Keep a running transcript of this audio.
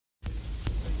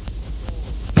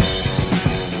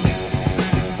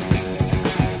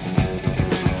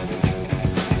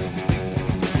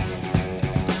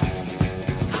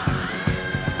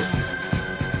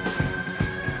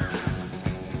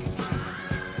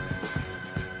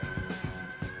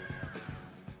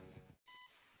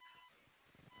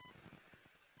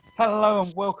Hello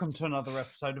and welcome to another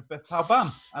episode of Biff Pal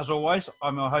Bam. As always,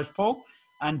 I'm your host Paul,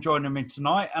 and joining me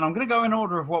tonight, and I'm going to go in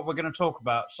order of what we're going to talk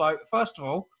about. So, first of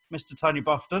all, Mr. Tony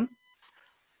Buffton.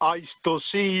 I still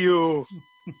see you.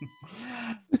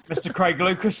 Mr. Craig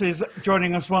Lucas is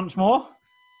joining us once more.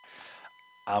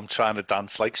 I'm trying to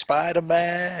dance like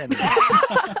Spider-Man.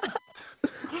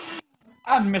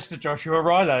 And Mr. Joshua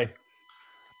Riley.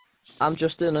 I'm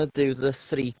just going to do the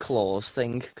three claws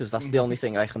thing, because that's the only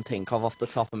thing I can think of off the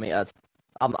top of my head.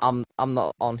 I'm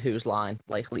not on whose line.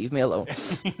 Like, leave me alone.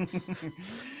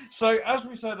 So, as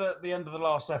we said at the end of the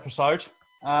last episode,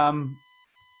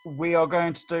 we are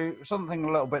going to do something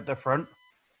a little bit different.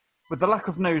 With the lack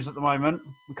of news at the moment,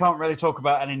 we can't really talk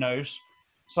about any news.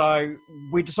 So,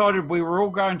 we decided we were all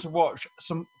going to watch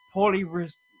some poorly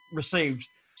received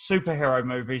superhero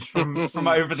movies from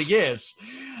over the years.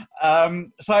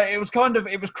 So it was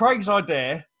Craig's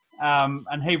idea,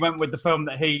 and he went with the film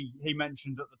that he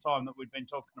mentioned at the time that we'd been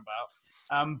talking about.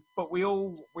 But we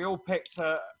all picked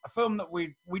a film that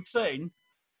we'd seen,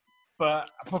 but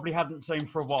probably hadn't seen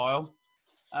for a while,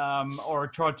 or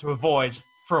had tried to avoid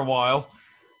for a while.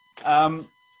 So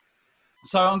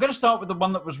I'm going to start with the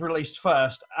one that was released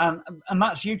first, and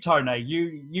that's you, Tony.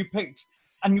 You picked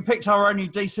our only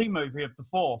DC movie of the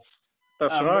four.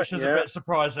 That's right. Which is a bit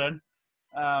surprising.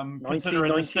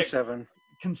 1997.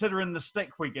 Considering the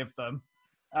stick we give them,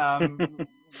 the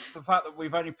fact that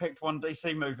we've only picked one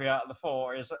DC movie out of the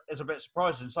four is a bit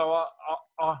surprising. So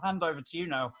I'll hand over to you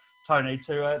now, Tony,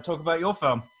 to talk about your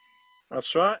film.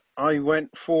 That's right. I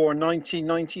went for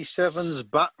 1997's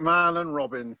Batman and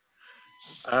Robin.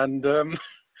 And it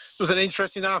was an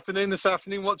interesting afternoon this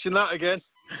afternoon watching that again.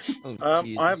 I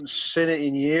haven't seen it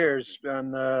in years,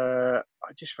 and I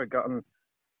just forgotten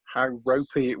how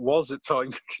ropey it was at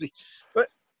times. Actually, but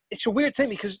it's a weird thing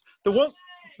because the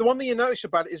one thing you notice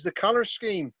about it is the color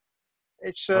scheme.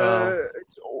 It's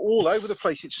all over the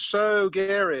place. It's so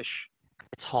garish.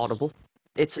 It's horrible.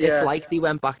 It's like they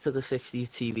went back to the 60s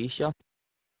TV show.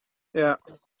 Yeah.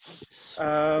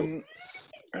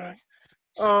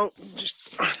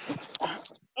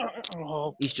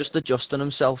 He's just adjusting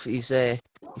himself. He's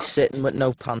sitting with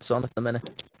no pants on at the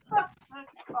minute.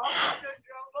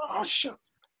 Oh shit!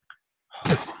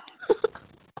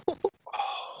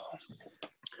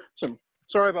 So,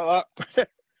 sorry about that.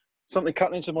 Something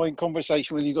cutting into my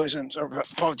conversation with you guys, and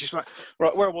apologies.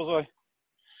 Right, where was I?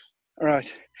 All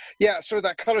right. Yeah. So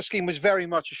that color scheme was very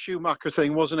much a Schumacher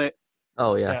thing, wasn't it?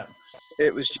 Oh yeah.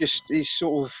 It was just these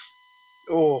sort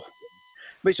of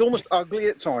but it's almost ugly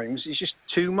at times. It's just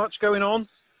too much going on.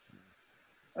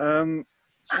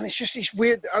 And it's just this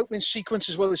weird opening sequence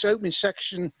as well, this opening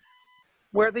section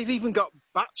where they've even got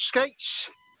bat skates.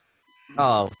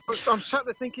 Oh. I'm sat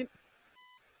there thinking,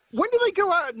 when do they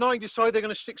go out at night and decide they're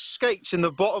going to stick skates in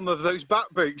the bottom of those bat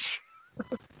boots?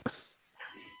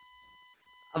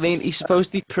 I mean, he's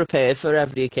supposed to be prepared for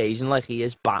every occasion like he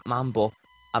is Batman, but,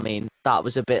 I mean, that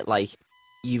was a bit like,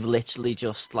 you've literally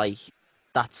just, like,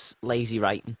 that's lazy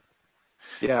writing.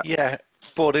 Yeah. Yeah,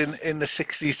 but in the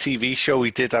 60s TV show, we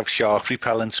did have shark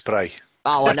repellent spray.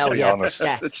 Oh, I know, yeah. Honest.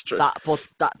 Yeah, that's true.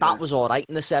 That was all right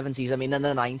in the 70s. I mean, in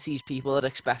the 90s, people are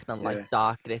expecting, like,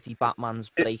 dark, gritty Batman's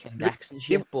breaking necks and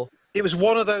shit, but... It was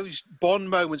one of those Bond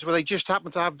moments where they just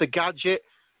happened to have the gadget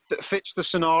that fits the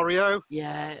scenario.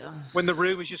 Yeah. When the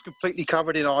room is just completely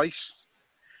covered in ice.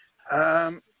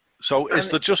 So is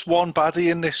there just one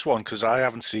baddie in this one? Because I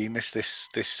haven't seen this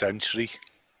century.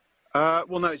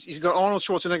 Well, no, you've got Arnold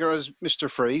Schwarzenegger as Mr.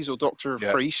 Freeze, or Dr.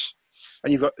 Freeze.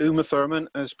 And you've got Uma Thurman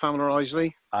as Pamela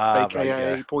Isley,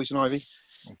 a.k.a. Poison Ivy.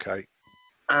 Okay.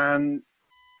 And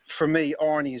for me,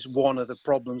 Arnie is one of the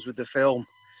problems with the film.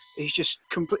 He's just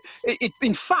complete.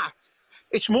 In fact,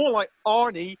 it's more like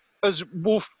Arnie as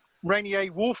Rainier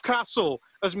Wolfcastle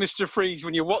as Mr. Freeze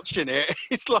when you're watching it.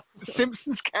 It's like the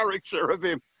Simpsons character of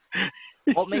him.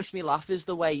 What makes me laugh is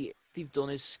the way they've done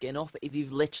his skin up.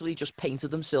 They've literally just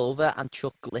painted him silver and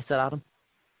chucked glitter at him.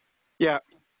 Yeah.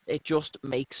 It just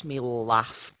makes me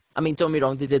laugh. I mean, don't be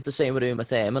wrong, they did the same with Uma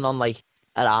Thurman on, like,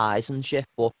 her eyes and shit,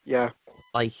 but,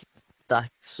 like, that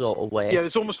sort of way. Yeah,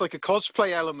 there's almost like a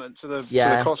cosplay element to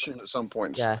the costume at some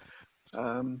point. Yeah.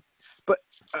 But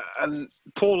and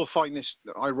Paul will find this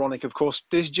ironic, of course.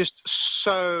 There's just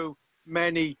so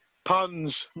many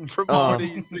puns from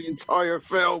Arnie the entire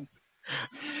film.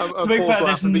 To be fair,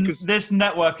 this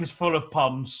network is full of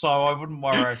puns, so I wouldn't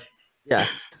worry. Yeah.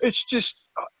 It's just,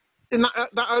 in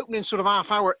that opening sort of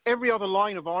half hour, every other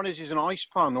line of Arnie's is an ice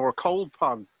pun or a cold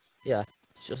pun. Yeah.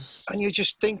 It's just... And you're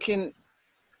just thinking,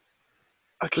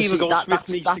 Akiva Goldsmith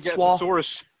needs to get a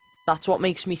thesaurus. That's what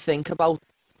makes me think about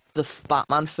the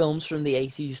Batman films from the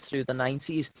 80s through the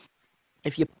 90s.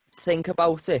 If you think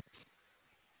about it,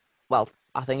 well,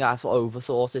 I think I've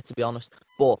overthought it, to be honest.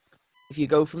 But if you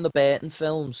go from the Burton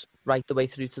films right the way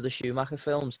through to the Schumacher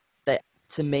films,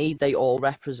 to me, they all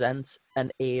represent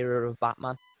an era of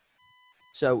Batman.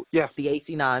 So Yeah. the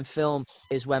 89 film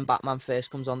is when Batman first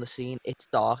comes on the scene. It's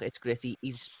dark, it's gritty.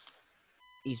 He's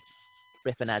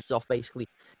ripping heads off, basically.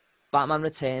 Batman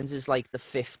Returns is like the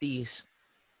 50s.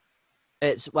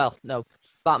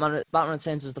 Batman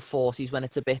Returns is the 40s when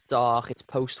it's a bit dark. It's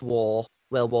post-war,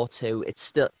 World War II.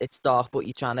 It's dark, but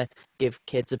you're trying to give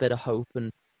kids a bit of hope and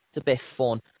it's a bit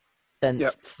fun. Then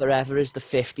Forever is the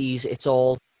 50s. It's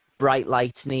all bright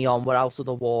lights, neon. We're out of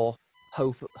the war,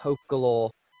 hope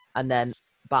galore. And then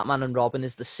Batman and Robin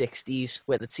is the 60s,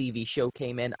 where the TV show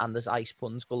came in, and there's ice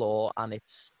puns galore, and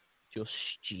it's just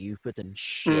stupid and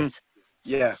shit.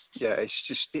 Yeah, it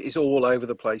is all over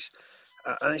the place.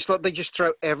 And it's like they just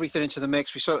throw everything into the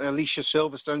mix. We saw Alicia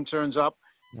Silverstone turns up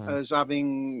as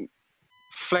having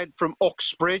fled from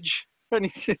Oxbridge.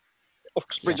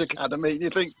 Oxbridge Academy. You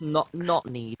think not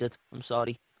needed? I'm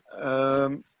sorry.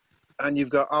 And you've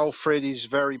got Alfred is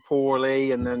very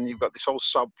poorly, and then you've got this whole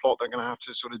subplot they're going to have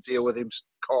to sort of deal with him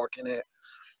corking it.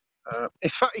 In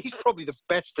fact, he's probably the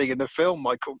best thing in the film,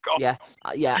 Michael Gough.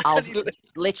 Yeah. Alfred,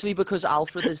 literally, because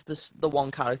Alfred is the one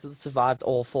character that survived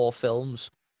all 4 films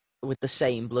with the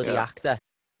same bloody actor.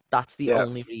 That's the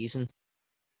only reason.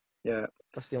 Yeah,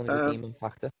 that's the only redeeming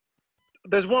factor.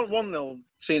 There's one little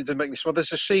scene that makes me smile.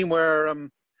 There's a scene where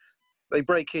they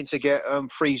break in to get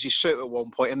Freeze's suit at one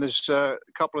point, and there's a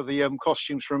couple of the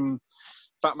costumes from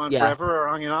Batman Forever are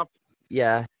hanging up.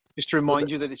 Yeah. Just to remind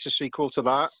you that it's a sequel to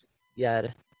that. Yeah.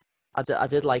 I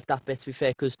did like that bit, to be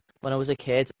fair, because when I was a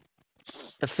kid,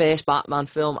 the first Batman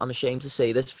film, I'm ashamed to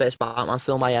say this, first Batman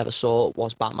film I ever saw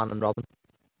was Batman and Robin.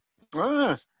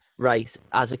 Ah. Right,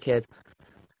 as a kid.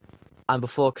 And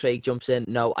before Craig jumps in,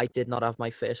 no, I did not have my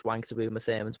first wank to Uma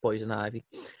Thurman's Poison Ivy.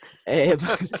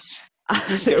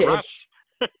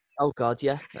 Oh God,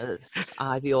 yeah,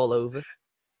 Ivy all over,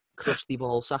 crusty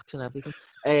ball sacks and everything.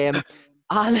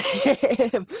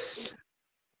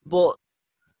 But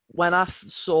when I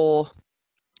saw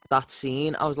that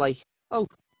scene, I was like, "Oh,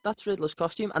 that's Riddler's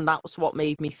costume," and that was what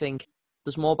made me think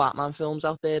there's more Batman films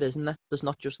out there, isn't there? There's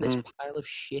not just this pile of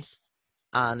shit,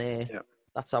 and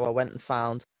that's how I went and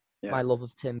found my love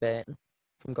of Tim Burton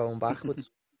from going backwards.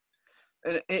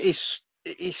 It's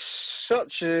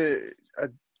such a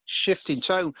shift in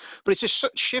tone, but it's a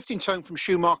such shift in tone from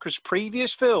Schumacher's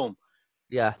previous film.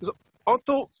 Yeah, I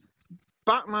thought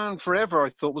Batman Forever, I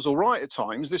thought, was all right at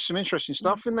times. There's some interesting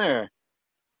stuff in there.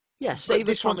 Yeah, save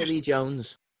us Tommy Lee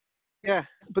Jones. Yeah,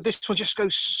 but this one just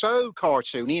goes so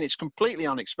cartoony, and it's completely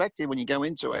unexpected when you go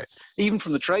into it. Even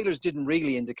from the trailers, didn't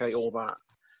really indicate all that.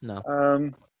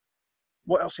 No.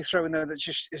 What else they throw in there that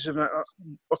just is? Of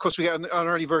course, we get an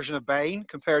early version of Bane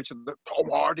compared to the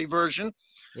Tom Hardy version.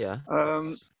 Yeah.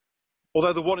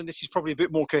 Although the one in this is probably a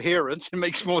bit more coherent, it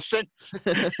makes more sense.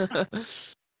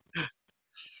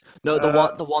 No,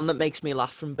 the one that makes me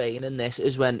laugh from Bane in this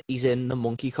is when he's in the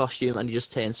monkey costume and he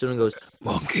just turns to him and goes,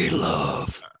 "Monkey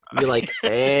love." You're like,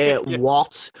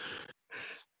 what?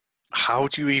 How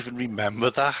do you even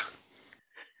remember that?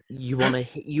 You wanna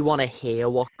hear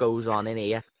what goes on in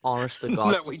here? Honest to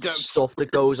God, no, we don't. Stuff that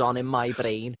goes on in my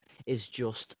brain is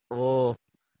just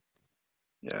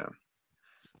Yeah.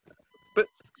 But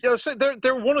so there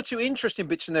are one or two interesting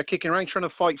bits in there kicking around, trying to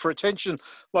fight for attention,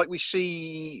 like we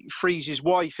see Freeze's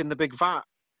wife in the big vat.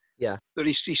 Yeah. That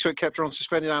he sort of kept her on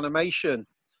suspended animation,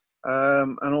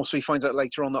 and also he finds out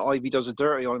later on that Ivy does a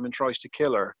dirty on him and tries to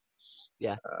kill her.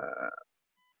 Yeah.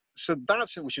 So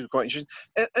that's which is quite interesting,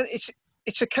 and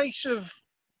it's a case of,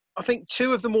 I think,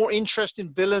 two of the more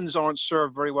interesting villains aren't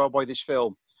served very well by this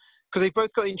film, because they've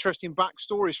both got interesting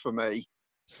backstories for me.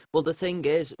 Well, the thing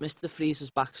is, Mr. Freeze's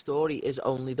backstory is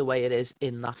only the way it is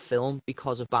in that film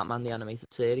because of Batman the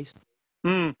Animated Series.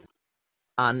 And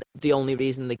the only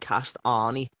reason they cast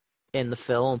Arnie in the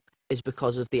film is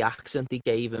because of the accent they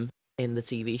gave him in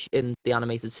the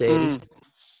animated series.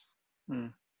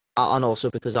 And also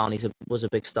because Arnie was a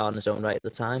big star in his own right at the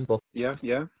time. But yeah,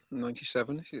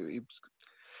 97.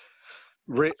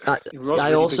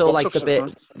 I also like the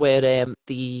bit where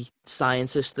the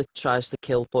scientist that tries to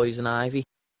kill Poison Ivy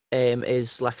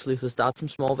is Lex Luthor's dad from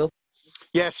Smallville.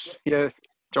 Yes, yeah,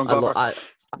 John Glover. I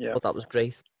thought that was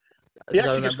great. He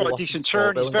actually just got a decent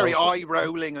turn. He's very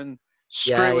eye-rolling and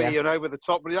screwy and over the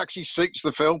top, but he actually suits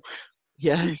the film.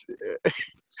 Yeah.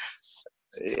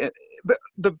 But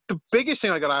the biggest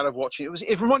thing I got out of watching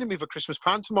it reminded me of a Christmas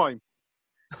pantomime.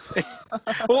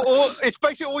 or it's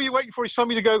basically all you're waiting for is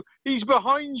somebody to go, "He's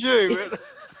behind you,"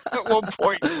 at one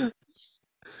point.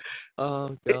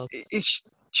 Oh God!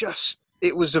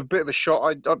 it was a bit of a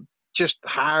shock. Just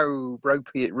how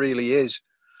ropey it really is.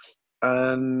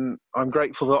 And I'm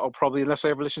grateful that I'll probably, unless I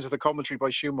ever listen to the commentary by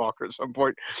Schumacher at some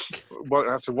point, won't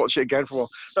have to watch it again for a while.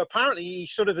 But apparently, he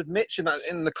sort of admits in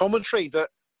the commentary that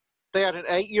they had an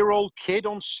 8-year-old kid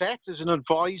on set as an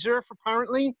advisor,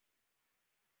 apparently.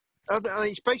 And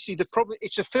it's basically the problem.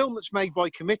 It's a film that's made by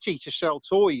committee to sell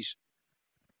toys.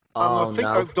 And I think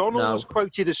O'Donnell was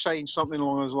quoted as saying something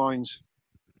along those lines.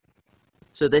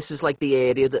 So this is like the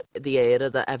era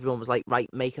that everyone was like, right,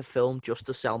 make a film just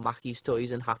to sell Mackey's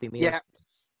toys and Happy Meals.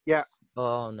 Yeah.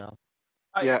 Oh no.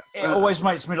 Yeah. It always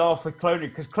makes me laugh with Clooney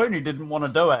because Clooney didn't want to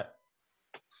do it.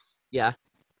 Yeah.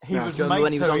 He was Remember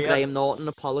when he was on Graham Norton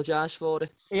apologised for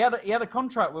it? He had a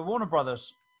contract with Warner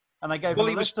Brothers, and they gave him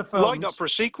a list of films. Lined up for a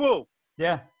sequel.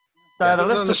 Yeah. They had a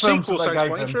list of films that they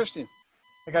gave him. Interesting.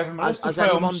 They gave him a list of films. Has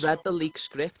anyone read the leaked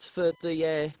script for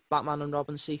the Batman and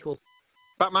Robin sequel?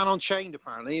 Batman Unchained,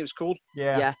 apparently, it was called.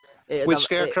 Yeah. With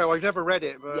Scarecrow. I've never read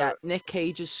it. But... Yeah, Nick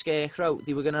Cage's Scarecrow.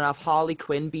 They were going to have Harley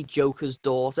Quinn be Joker's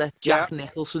daughter, Jack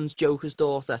Nicholson's Joker's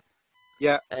daughter.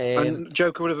 Yeah, and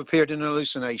Joker would have appeared in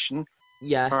Hallucination.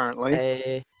 Yeah.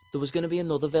 Apparently. There was going to be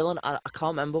another villain. I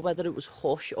can't remember whether it was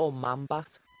Hush or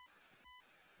Man-Bat.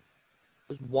 It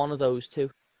was one of those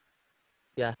two.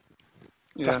 Yeah.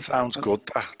 That sounds good.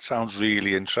 That sounds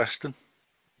really interesting.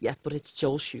 Yeah, but it's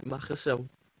Joel Schumacher, so...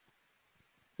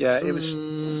 Yeah, it was...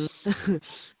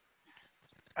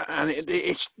 and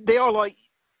they are like...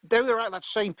 They were at that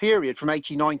same period, from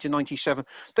 89 to 97.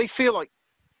 They feel like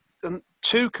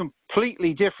two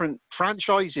completely different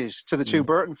franchises to the two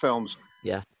Burton films.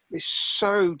 Yeah. It's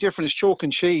so different. It's chalk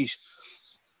and cheese.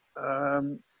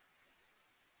 I'm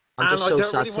just so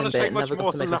sad Tim Burton never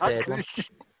got to make a third one.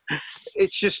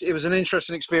 It was an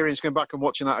interesting experience going back and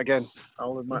watching that again.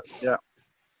 I'll admit, yeah.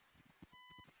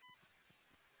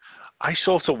 I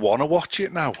sort of want to watch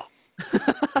it now.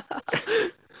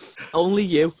 Only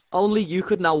you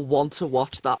could now want to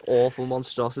watch that awful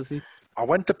monstrosity. I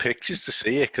went to pictures to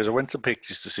see it because I went to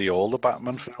pictures to see all the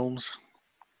Batman films.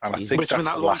 And I think that's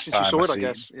the last time I saw it, I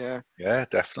guess. Yeah. Yeah,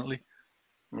 definitely.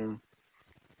 Mm.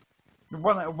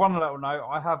 One little note,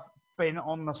 I have been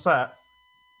on the set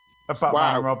of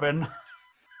Batman and Robin.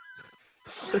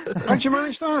 How'd you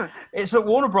manage that? It's at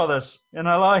Warner Brothers in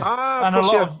LA, and a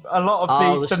lot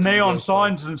of the neon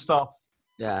signs and stuff,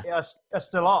 are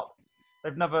still up.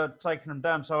 They've never taken them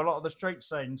down. So a lot of the street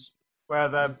scenes where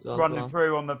they're running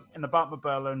through in the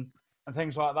Batmobile and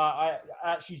things like that, I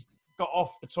actually got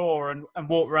off the tour and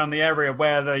walked around the area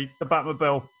where the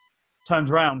Batmobile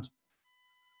turns around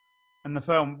in the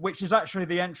film, which is actually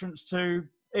the entrance to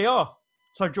ER.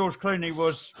 So George Clooney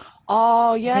was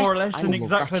more or less in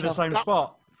exactly the same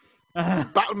spot.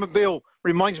 Batmobile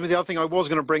reminds me of the other thing I was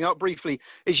going to bring up briefly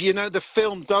is, the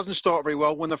film doesn't start very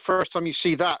well when the first time you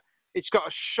see that. It's got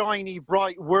a shiny,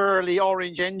 bright, whirly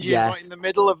orange engine right in the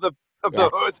middle of the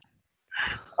hood.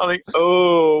 I think,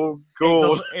 oh,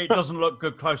 God. It doesn't look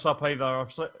good close up either.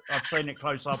 I've seen it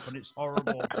close up and it's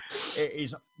horrible. It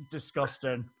is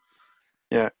disgusting.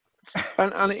 Yeah.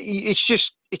 And it's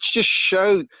just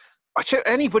showed... I tell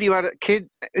anybody who had a kid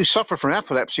who suffered from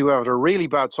epilepsy who had a really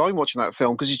bad time watching that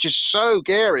film because it's just so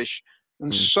garish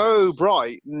and so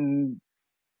bright. And,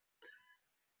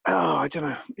 I don't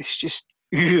know. It's just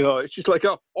like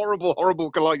a horrible,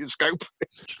 horrible kaleidoscope.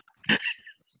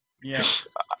 Yeah.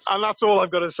 And that's all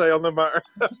I've got to say on the matter.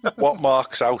 What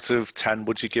marks out of 10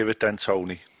 would you give it then,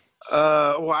 Tony?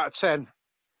 Out of 10.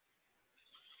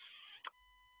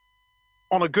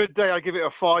 On a good day, I give it a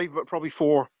 5, but probably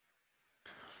 4.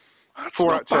 That's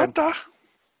 4 out of 10.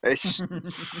 It's...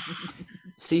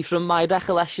 See, from my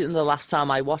recollection, the last time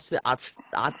I watched it,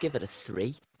 I'd give it a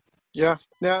 3. Yeah.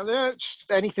 It's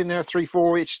anything there, 3,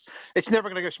 4. It's never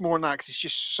going to go more than that because it's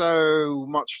just so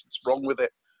much that's wrong with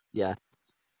it. Yeah.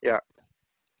 Yeah.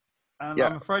 And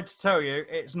I'm afraid to tell you,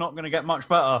 it's not going to get much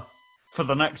better for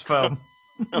the next film.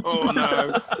 Oh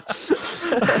no!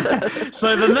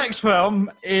 So the next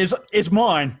film is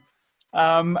mine,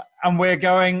 and we're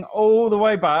going all the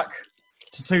way back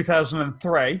to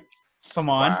 2003 for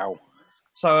mine. Wow!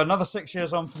 So another 6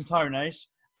 years on from Tony's,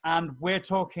 and we're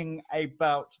talking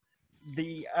about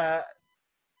the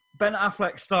Ben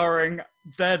Affleck starring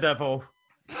Daredevil.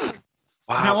 Wow!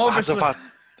 Now,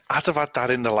 I'd have had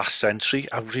that in the last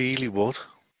century. I really would.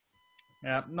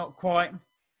 Yeah, not quite.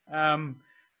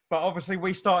 But obviously,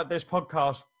 we started this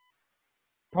podcast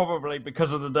probably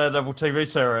because of the Daredevil TV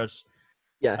series.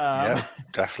 Yeah,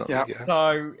 definitely. Yeah.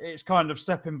 So it's kind of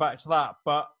stepping back to that.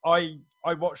 But I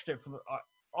watched it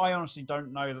I honestly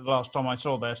don't know the last time I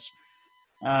saw this.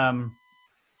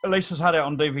 Lisa's had it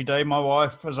on DVD. My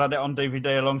wife has had it on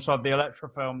DVD alongside the Elektra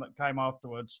film that came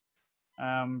afterwards.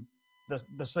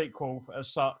 The sequel,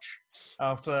 as such,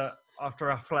 after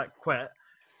Affleck quit,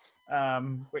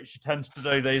 which he tends to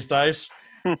do these days.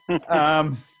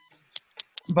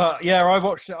 But yeah,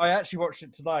 I actually watched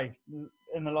it today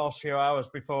in the last few hours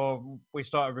before we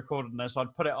started recording this.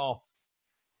 I'd put it off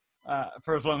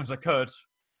for as long as I could.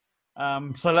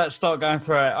 So let's start going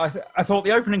through it. I thought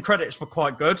the opening credits were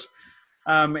quite good.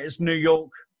 It's New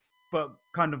York, but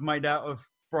kind of made out of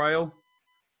Braille,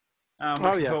 which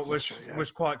I thought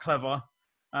was quite clever.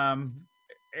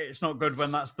 It's not good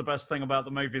when that's the best thing about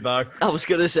the movie, though. I was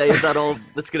going to say, is that all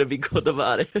that's going to be good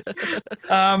about it?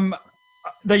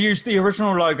 They used the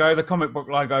original logo, the comic book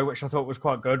logo, which I thought was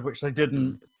quite good, which they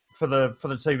didn't for the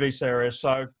TV series.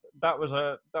 So that was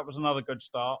another good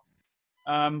start.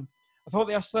 I thought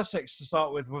the aesthetics to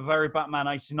start with were very Batman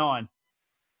 '89,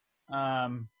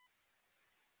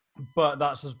 but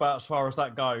that's about as far as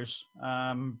that goes.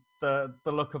 The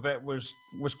look of it was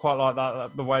quite like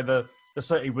that, the way the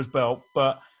city was built.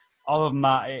 But other than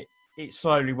that, it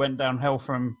slowly went downhill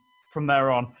from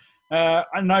there on.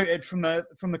 I noted from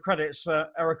the credits,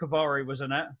 Eric Avari was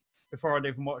in it. Before I'd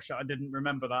even watched it, I didn't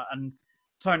remember that. And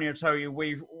Tony, I'll tell you,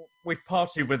 we've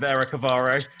partied with Eric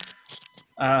Avari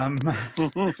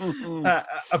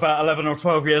about 11 or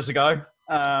 12 years ago.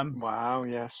 Wow,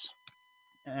 yes.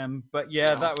 But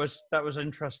yeah, that was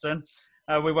interesting.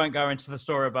 We won't go into the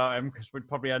story about him because we'd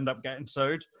probably end up getting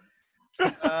sued.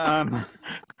 The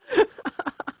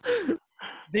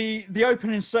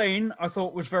opening scene I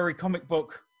thought was very comic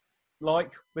book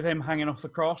like, with him hanging off the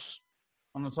cross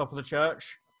on the top of the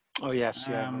church. Oh yes,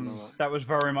 yeah. That was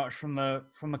very much from the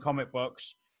comic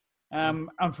books. And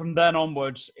from then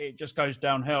onwards, it just goes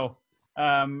downhill.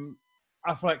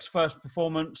 Affleck's first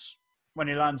performance when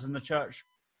he lands in the church,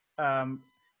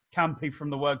 campy from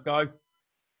the word go.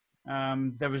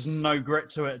 There was no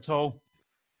grit to it at all.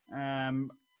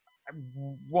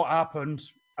 What happened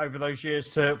over those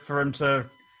years for him to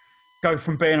go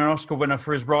from being an Oscar winner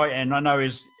for his writing? I know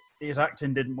his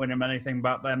acting didn't win him anything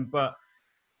back then, but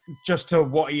just to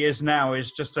what he is now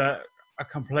is just a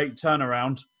complete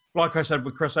turnaround. Like I said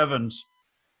with Chris Evans,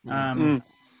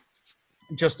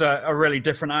 just a really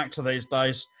different actor these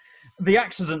days. The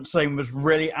accident scene was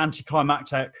really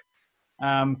anticlimactic,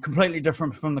 completely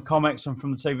different from the comics and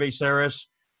from the TV series.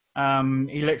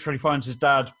 He literally finds his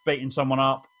dad beating someone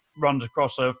up, runs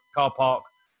across a car park,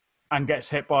 and gets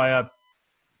hit by a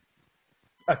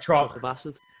truck. Of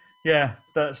acid. Yeah,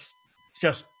 that's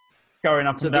just going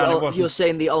up and down. You're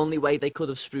saying the only way they could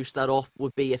have spruced that up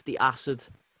would be if the acid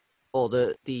or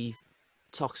the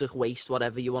toxic waste,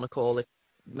 whatever you want to call it,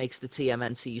 makes the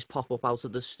TMNTs pop up out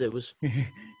of the sewers.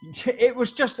 It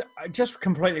was just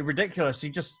completely ridiculous.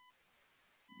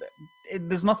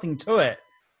 There's nothing to it.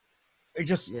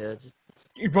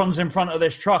 He runs in front of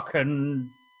this truck and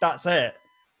that's it.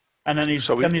 And then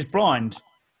he's blind.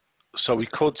 So he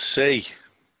could see.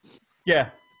 Yeah.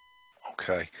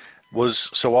 Okay.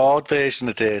 Our version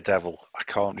of Daredevil, I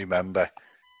can't remember.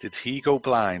 Did he go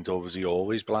blind or was he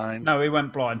always blind? No, he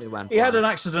went blind. He had an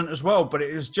accident as well, but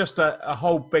it was just a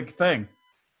whole big thing,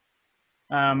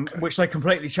 which they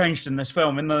completely changed in this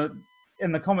film. In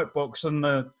the comic books and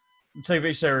the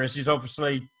TV series,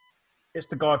 it's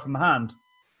the guy from The Hand.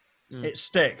 It's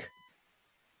Stick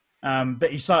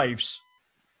that he saves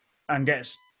and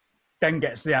gets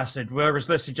the acid. Whereas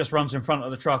this, he just runs in front of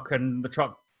the truck and the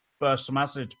truck bursts some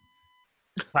acid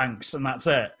tanks and that's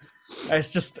it.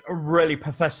 It's just really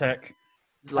pathetic.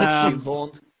 Like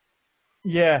shoehorned.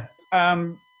 Yeah.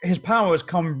 His powers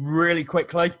come really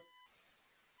quickly.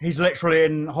 He's literally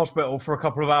in hospital for a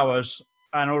couple of hours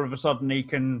and all of a sudden he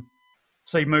can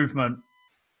see movement.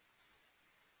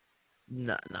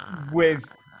 Nah.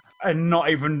 And not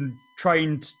even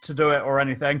trained to do it or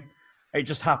anything. It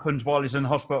just happens while he's in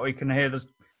hospital. He can hear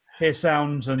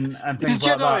sounds and things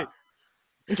like that.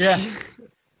 Yeah.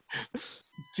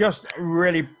 Just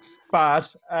really bad.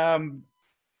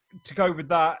 To go with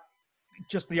that,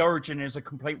 just the origin is a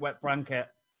complete wet blanket.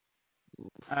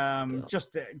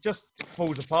 Just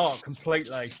falls apart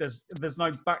completely. There's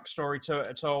no backstory to it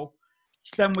at all.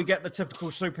 Then we get the typical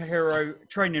superhero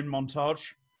training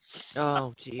montage.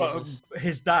 Oh, Jesus. But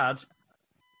his dad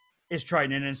is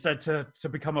training instead to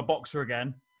become a boxer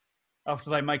again after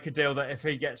they make a deal that if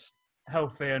he gets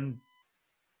healthy and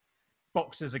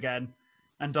boxes again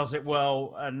and does it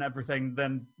well and everything,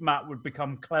 then Matt would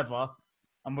become clever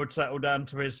and would settle down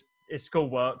to his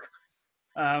schoolwork,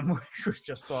 which was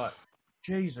just like,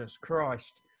 Jesus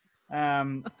Christ.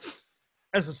 As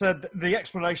I said, the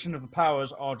explanation of the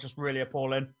powers are just really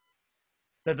appalling.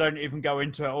 They don't even go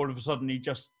into it. All of a sudden, he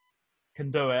just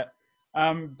can do it.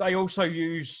 They also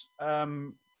use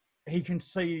he can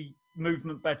see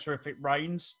movement better if it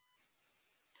rains.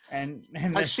 And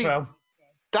in this film,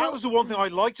 that was the one thing I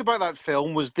liked about that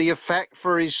film was the effect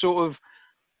for his sort of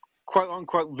quote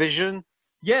unquote vision.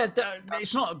 Yeah,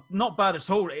 it's not bad at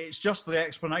all. It's just the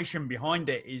explanation behind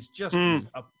it is just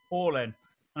appalling.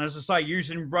 And as I say,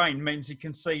 using rain means he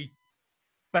can see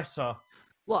better.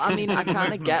 Well, I mean, I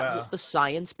kind of get the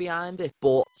science behind it,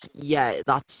 but yeah,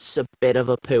 that's a bit of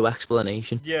a poo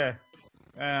explanation. Yeah.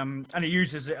 And he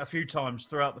uses it a few times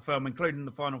throughout the film, including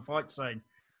the final fight scene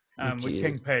with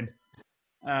Kingpin.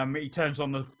 He turns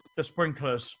on the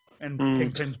sprinklers in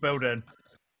Kingpin's building.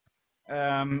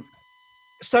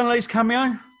 Stan Lee's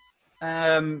cameo,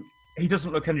 he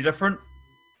doesn't look any different.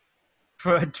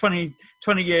 For 20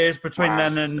 years between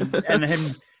then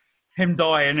and him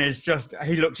dying is just,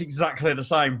 he looks exactly the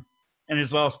same in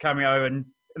his last cameo in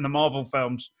the Marvel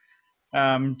films.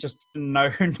 Just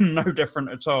no different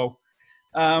at all.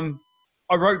 I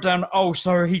wrote down,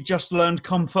 so he just learned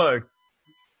Kung Fu.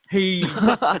 He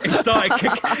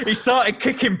started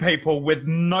kicking people with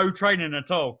no training at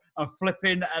all and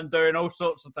flipping and doing all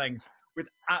sorts of things with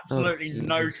absolutely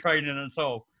no training at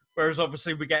all. Whereas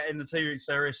obviously we get in the TV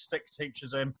series, Stick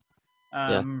teaches him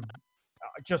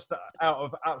just out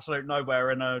of absolute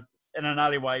nowhere in an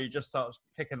alleyway. He just starts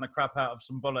kicking the crap out of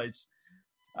some bullies,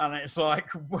 and it's like,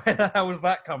 where the hell has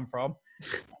that come from?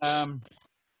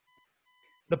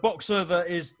 The boxer that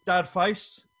his dad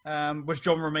faced was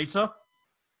John Romita.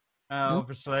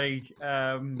 Obviously,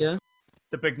 the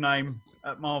big name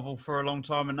at Marvel for a long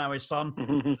time, and now his son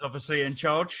is obviously in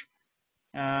charge.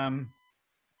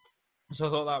 So I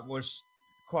thought that was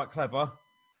quite clever.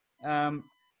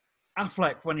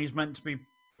 Affleck, when he's meant to be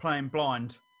playing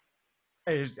blind,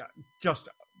 is just...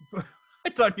 I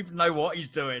don't even know what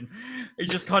he's doing. He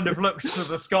just kind of looks to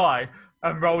the sky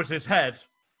and rolls his head.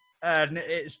 And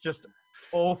it's just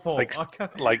awful.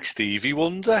 Like Stevie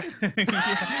Wonder.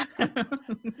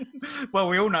 Well,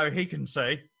 we all know he can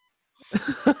see.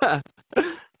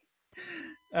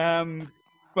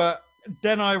 But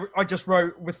then I just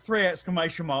wrote with 3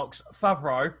 exclamation marks,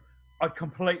 Favreau. I'd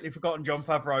completely forgotten Jon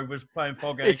Favreau was playing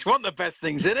Foggy. He's one of the best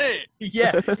things, isn't it?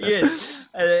 Yeah, he is.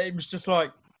 It was just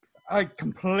like, I'd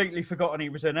completely forgotten he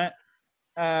was in it.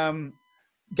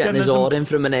 Getting his odd in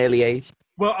from an early age.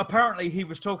 Well, apparently he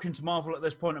was talking to Marvel at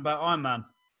this point about Iron Man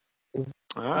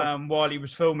while he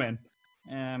was filming,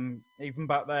 even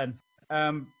back then.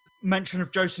 Mention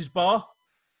of Josie's Bar,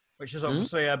 which is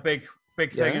obviously a big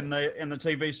thing in the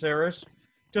TV series.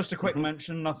 Just a quick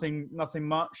mention, nothing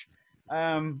much.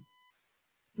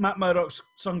 Matt Murdock's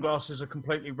sunglasses are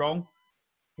completely wrong.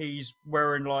 He's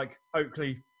wearing like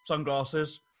Oakley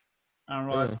sunglasses. And I'm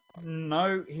like,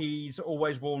 no, he's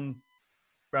always worn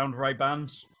round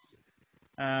Ray-Bans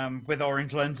with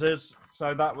orange lenses.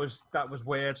 So that was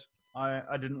weird.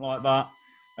 I didn't like that.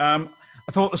 I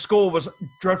thought the score was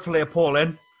dreadfully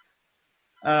appalling.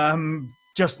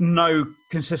 Just no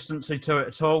consistency to it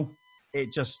at all.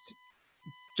 It just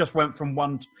went from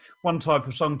one type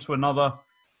of song to another.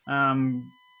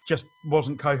 Just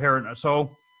wasn't coherent at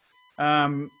all.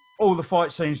 All the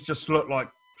fight scenes just looked like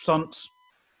stunts.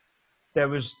 There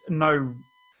was no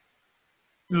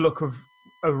look of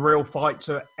a real fight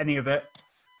to any of it,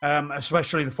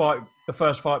 especially the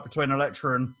first fight between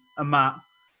Elektra and Matt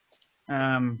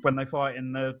when they fight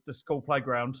in the school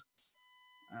playground.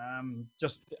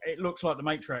 Just it looks like the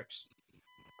Matrix,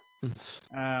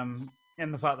 in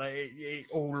the fact that it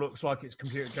all looks like it's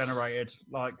computer generated.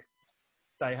 Like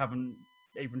they haven't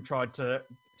even tried to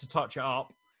touch it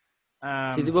up.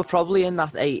 See, they were probably in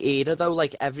that era though.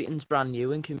 Like everything's brand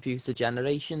new in computer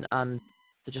generation, and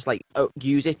they're just like,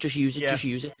 use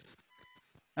it.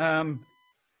 I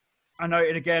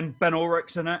noted again, Ben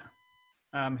Ulrich's in it.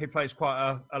 He plays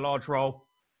quite a large role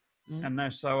in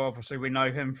this, so obviously we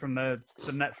know him from the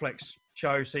Netflix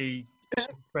shows. Isn't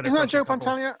that Joe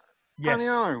Pantoliano? Yes.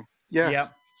 Yeah. I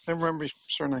don't remember his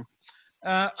surname.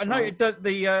 I noted that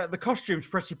the costume's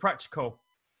pretty practical.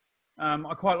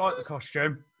 I quite like the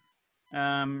costume.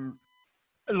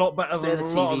 A lot better than a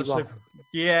lot of the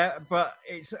but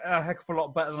it's a heck of a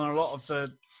lot better than a lot of the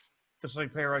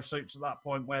superhero suits at that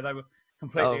point where they were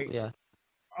completely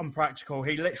unpractical.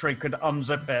 He literally could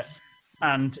unzip it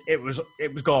and it was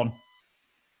gone.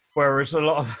 Whereas a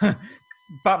lot of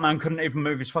Batman couldn't even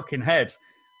move his fucking head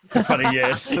for 20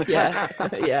 years. yeah.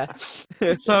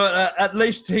 So at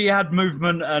least he had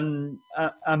movement and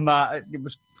that it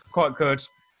was quite good.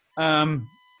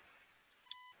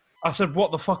 I said, what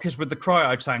the fuck is with the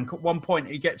cryo tank? At one point,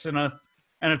 he gets in a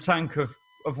tank of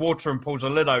water and pulls a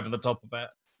lid over the top of it.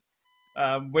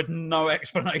 with no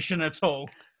explanation at all.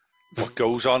 What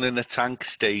goes on in the tank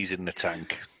stays in the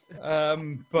tank.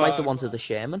 Might have wanted a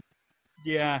shaman.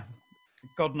 Yeah,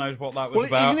 God knows what that was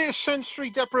about. Isn't it a sensory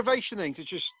deprivation thing to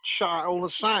just shut out all the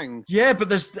sound? Yeah, but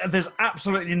there's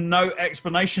absolutely no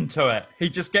explanation to it. He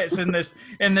just gets in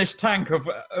this tank of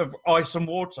ice and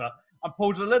water and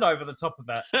pulls a lid over the top of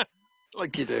it.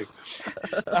 Like you do.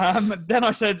 Then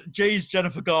I said, geez,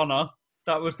 Jennifer Garner.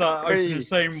 That was that opening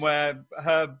scene where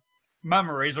her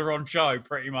memories are on show,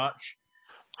 pretty much.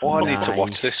 Oh, I need to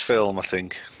watch this film, I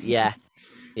think. Yeah,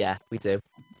 we do.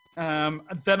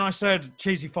 Then I said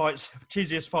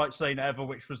cheesiest fight scene ever,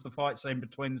 which was the fight scene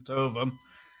between the two of them.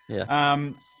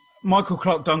 Yeah. Michael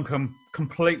Clarke Duncan,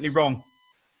 completely wrong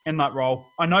in that role.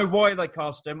 I know why they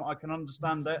cast him. I can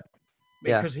understand it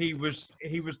because he was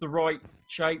the right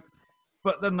shape,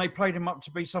 but then they played him up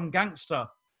to be some gangster.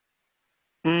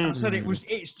 I said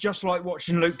it's just like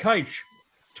watching Luke Cage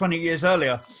 20 years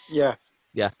earlier. Yeah.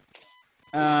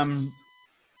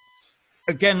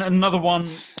 Again, another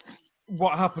one.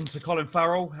 What happened to Colin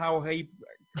Farrell? How he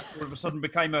all of a sudden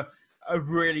became a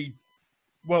really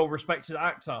well-respected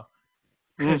actor.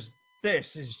 Because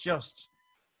this is just,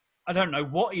 I don't know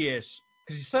what he is.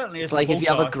 Because he certainly is. It's like if you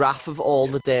have a graph of all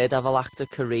the Daredevil actor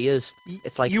careers,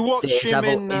 it's like you watch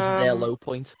Daredevil is their low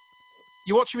point.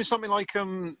 You watch him in something like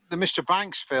the Mr.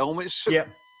 Banks film. It's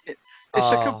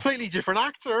a completely different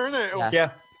actor, isn't it?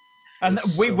 Yeah. And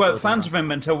we weren't fans of him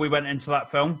until we went into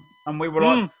that film. And we were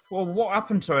like, well, what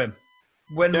happened to him?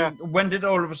 When did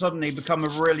all of a sudden he become a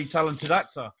really talented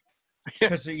actor?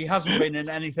 Because he hasn't been in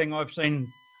anything I've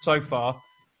seen so far.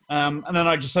 And then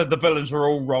I just said the villains were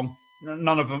all wrong.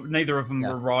 Neither of them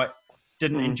were right.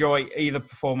 Didn't enjoy either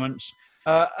performance.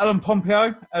 Ellen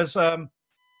Pompeo as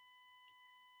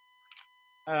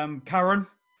Karen,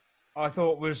 I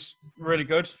thought was really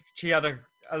good. She had a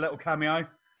little cameo.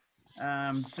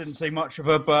 Didn't see much of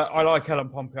her, but I like Ellen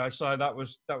Pompeo, so that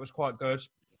was quite good.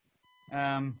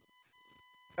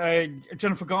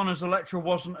 Jennifer Garner's Elektra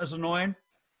wasn't as annoying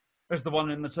as the one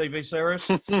in the TV series.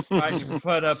 I actually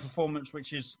preferred her performance,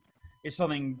 which is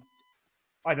something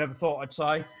I never thought I'd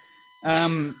say.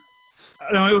 And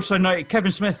I also noted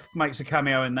Kevin Smith makes a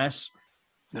cameo in this,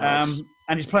 and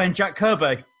he's playing Jack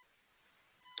Kirby,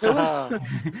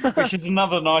 which is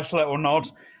another nice little nod.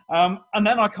 And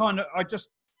then I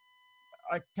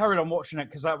carried on watching it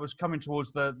because that was coming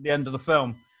towards the end of the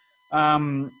film.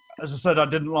 As I said, I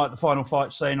didn't like the final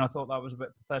fight scene. I thought that was a bit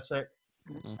pathetic.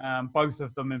 Both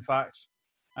of them, in fact.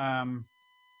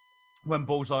 When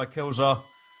Bullseye kills her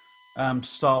to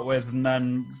start with, and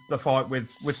then the fight with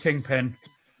Kingpin.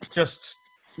 Just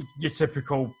your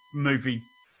typical movie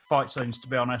fight scenes, to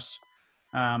be honest.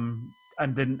 And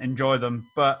didn't enjoy them.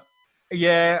 But,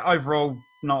 yeah, overall,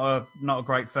 not a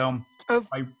great film. Have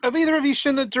either of you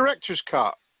seen the director's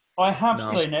cut? I have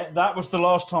seen it. That was the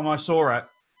last time I saw it.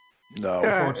 No.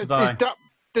 Before today.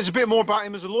 There's a bit more about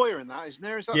him as a lawyer in that, isn't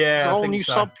there? Is that a whole new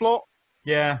subplot?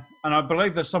 Yeah, and I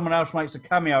believe that someone else makes a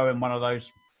cameo in one of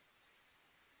those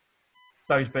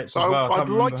bits as well. I'd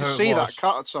like to see that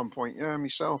cut at some point,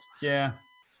 myself. Yeah.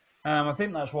 I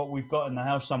think that's what we've got in the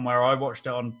house somewhere. I watched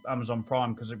it on Amazon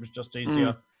Prime because it was just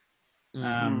easier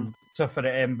to fit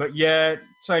it in. But yeah,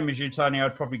 same as you, Tony,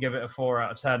 I'd probably give it a 4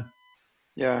 out of 10.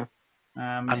 Yeah.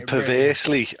 And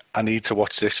perversely, I need to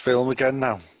watch this film again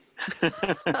now.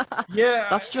 Yeah,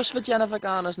 that's just for Jennifer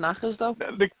Garner's knackers, though.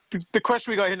 The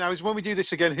question we got here now is, when we do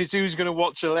this again, who's going to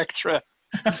watch Elektra?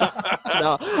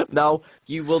 No,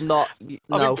 you will not.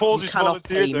 No, you cannot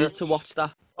pay me to watch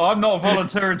that. I'm not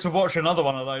volunteering to watch another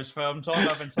one of those films. I'm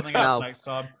having something else next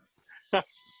time.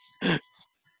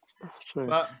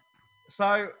 But,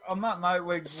 so, on that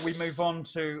note, we move on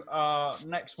to our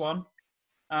next one.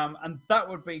 And that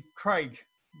would be Craig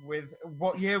with,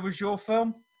 what year was your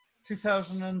film?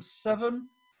 2007?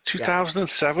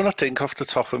 2007, I think, off the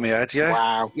top of my head, yeah.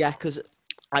 Wow. Yeah, because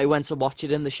I went to watch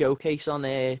it in the showcase on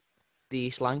the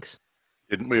East Lancs.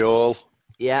 Didn't we all?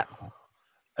 Yeah.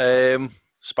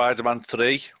 Spider-Man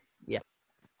 3. Yeah.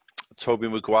 Tobey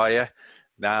Maguire.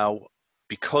 Now,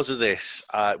 because of this,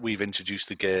 we've introduced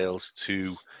the girls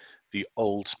to the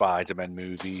old Spider-Man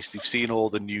movies. They've seen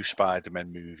all the new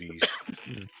Spider-Man movies.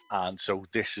 And so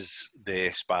this is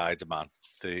their Spider-Man.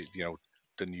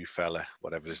 The new fella,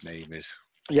 whatever his name is.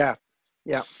 Yeah.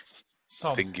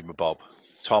 Thingy-mabob.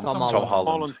 Tom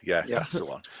Holland. Yeah, that's the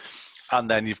one. And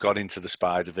then you've got Into the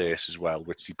Spider-Verse as well,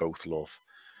 which they both love.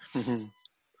 Mm-hmm.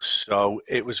 So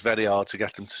it was very hard to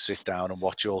get them to sit down and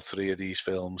watch all three of these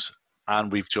films.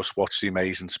 And we've just watched The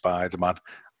Amazing Spider-Man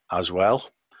as well.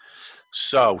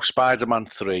 So, Spider-Man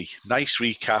 3. Nice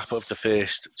recap of the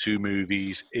first two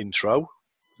movies intro.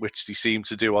 which they seem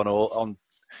to do on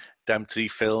them 3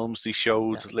 films. They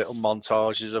showed little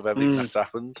montages of everything that's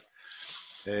happened.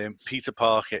 Peter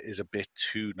Parker is a bit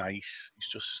too nice. He's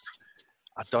just,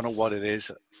 I don't know what it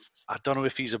is. I don't know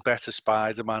if he's a better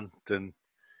Spider-Man than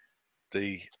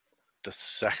the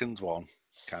second one.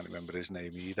 Can't remember his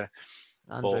name either.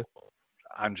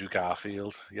 Andrew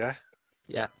Garfield. Yeah.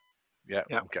 Yeah.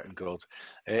 I'm getting good.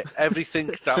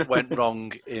 Everything that went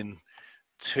wrong in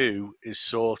 2 is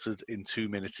sorted in 2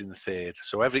 minutes in the third.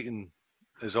 So everything,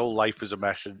 his whole life was a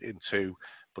mess in 2,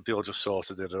 but they all just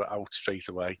sorted it out straight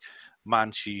away.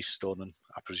 Man, she's stunning.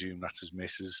 I presume that's his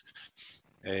missus.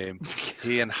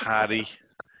 He and Harry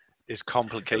is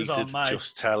complicated.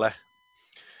 Just tell her.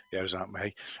 Yeah, it was Aunt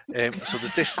May. So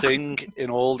there's this thing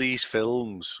in all these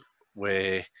films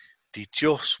where they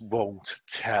just won't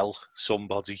tell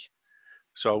somebody.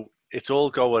 So it's all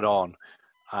going on,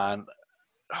 and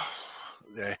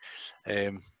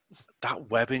that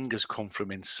webbing has come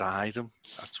from inside him.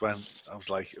 That's when I was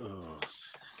like, oh,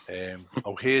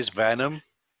 here's Venom.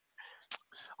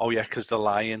 Oh yeah, because they're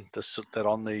lying. They're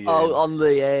on the on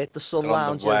the Sun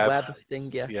Lounger web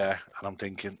thing. Yeah. Yeah, and I'm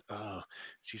thinking, oh,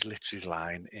 she's literally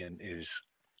lying in his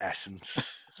essence,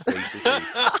 basically.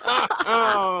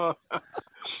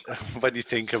 When you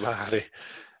think about it,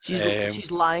 she's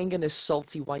lying in his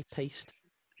salty white paste.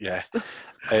 Yeah.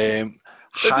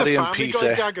 Harry and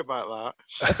Peter. Gag about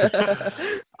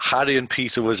that. Harry and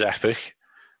Peter was epic.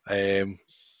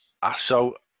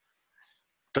 So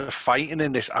the fighting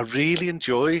in this, I really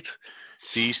enjoyed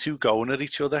these two going at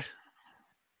each other.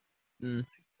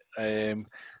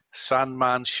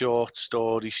 Sandman short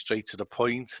story, straight to the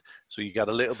point. So you get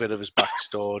a little bit of his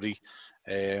backstory.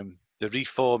 The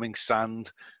reforming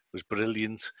sand was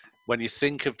brilliant. When you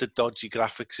think of the dodgy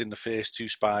graphics in the first 2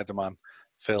 Spider-Man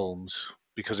films,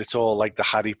 because it's all like the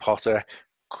Harry Potter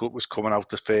was coming out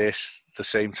the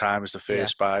same time as the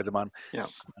first Spider-Man. Yeah.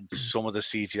 And some of the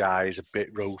CGI is a bit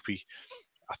ropey.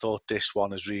 I thought this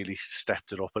one has really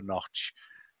stepped it up a notch.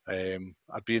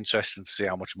 I'd be interested to see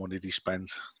how much money they spent,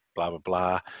 blah, blah,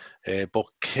 blah. But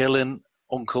killing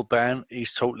Uncle Ben,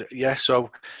 he's totally... Yeah,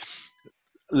 so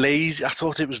lazy. I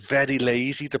thought it was very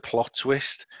lazy, the plot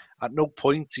twist. At no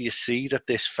point do you see that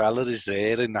this fella is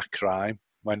there in that crime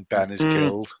when Ben is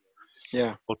killed.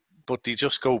 Yeah. But they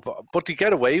just go... But they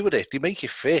get away with it. They make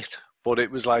it fit. But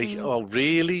it was like, oh,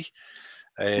 really?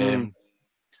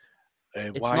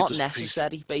 It's not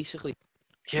necessary, basically.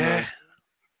 Yeah.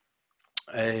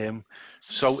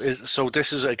 So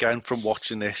this is, again, from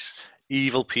watching this,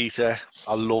 Evil Peter,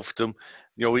 I loved him.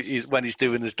 You know, when he's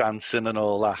doing his dancing and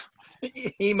all that.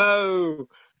 Emo!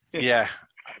 Yeah.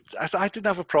 I didn't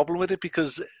have a problem with it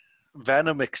because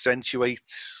Venom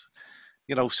accentuates,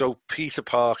 you know, so Peter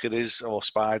Parker or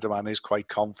Spider-Man is quite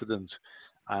confident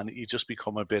and he just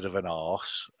become a bit of an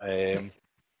arse.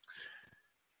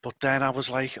 But then I was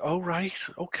like, oh, right,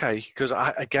 okay. Because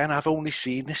I've only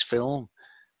seen this film.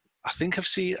 I think I've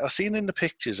seen it in the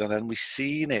pictures, and then we've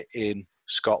seen it in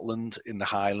Scotland, in the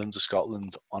Highlands of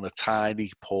Scotland, on a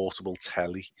tiny portable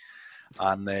telly.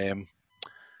 And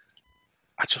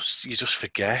you just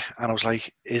forget. And I was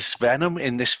like, is Venom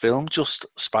in this film just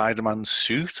Spider-Man's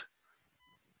suit?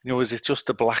 You know, is it just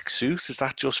the black suit? Is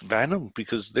that just Venom?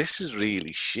 Because this is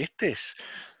really shit, this.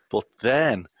 But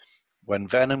then, when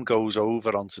Venom goes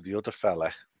over onto the other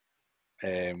fella,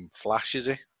 Flash, is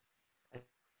it?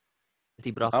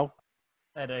 Eddie Brock. No?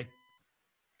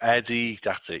 Eddie,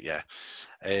 that's it, yeah.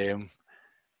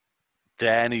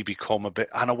 Then he become a bit...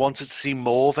 And I wanted to see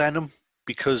more Venom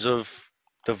because of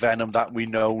the Venom that we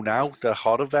know now, the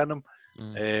horror Venom.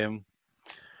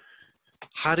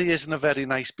 Harry isn't a very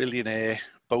nice billionaire.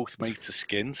 Both mates are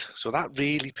skinned. So that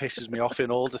really pisses me off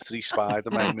in all the 3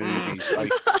 Spider-Man movies.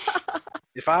 Like,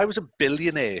 if I was a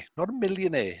billionaire, not a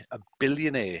millionaire, a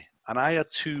billionaire, and I had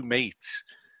 2 mates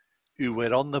who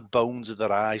were on the bones of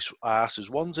their asses,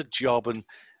 one's a jobbing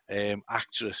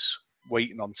actress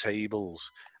waiting on tables,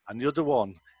 and the other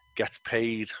one gets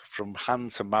paid from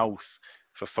hand to mouth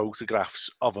for photographs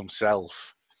of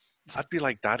himself, I'd be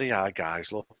like, "Daddy,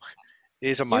 guys, look,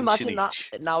 here's a mansion each." You imagine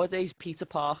that nowadays, Peter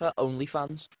Parker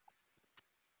OnlyFans.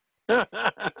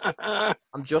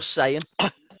 I'm just saying.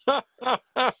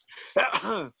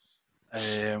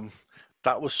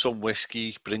 That was some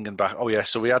whiskey bringing back. Oh yeah,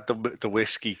 so we had the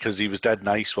whiskey because he was dead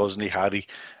nice, wasn't he, Harry?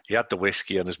 He had the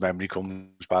whiskey and his memory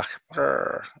comes back,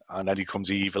 and then he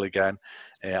becomes evil again.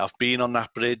 I've been on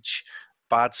that bridge.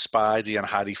 Bad Spidey and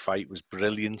Harry fight was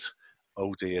brilliant.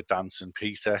 Oh dear, dancing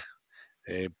Peter.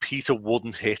 Peter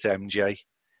wouldn't hit MJ.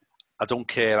 I don't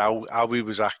care how he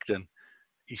was acting.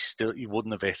 He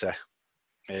wouldn't have hit her.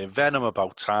 Venom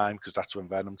about time, because that's when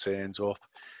Venom turns up.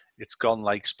 it's gone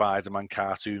like Spider-Man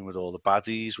cartoon with all the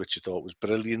baddies, which I thought was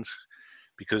brilliant,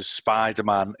 because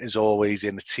Spider-Man is always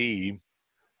in a team,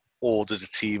 or there's a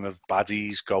team of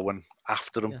baddies going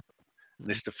after him. Yeah. And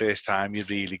this is the first time you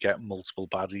really get multiple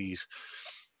baddies.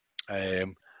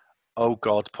 Oh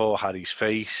God, poor Harry's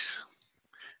face.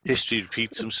 History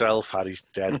repeats himself. Harry's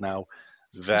dead now.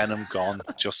 Venom gone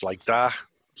just like that.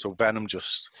 So Venom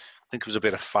just, I think it was a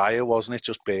bit of fire, wasn't it?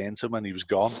 Just burnt him and he was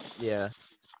gone. Yeah.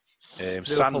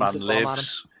 Sandman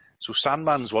lives. So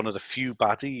Sandman's one of the few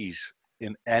baddies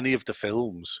in any of the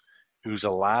films who's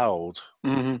allowed.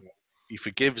 Mm-hmm. He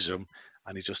forgives him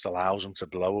and he just allows him to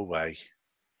blow away.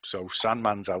 So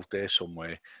Sandman's out there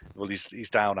somewhere. Well, he's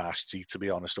down our street, to be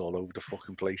honest, all over the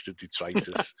fucking place, the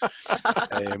detritus.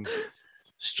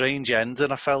 Strange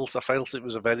ending. I felt it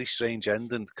was a very strange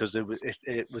ending because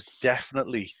it was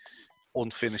definitely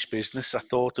unfinished business. I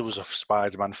thought there was a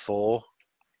Spider-Man 4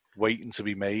 waiting to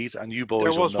be made, and you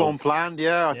boys there was one planned.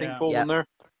 Yeah, I think Paul in there.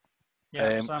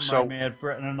 Yeah, Sam Raimi had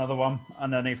written another one,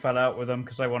 and then he fell out with them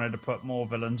because they wanted to put more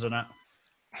villains in it.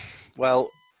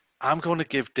 Well, I'm going to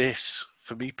give this,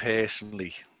 for me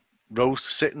personally, Rose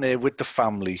sitting there with the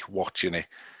family watching it,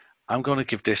 I'm going to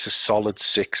give this a solid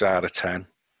 6 out of 10.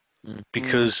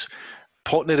 Because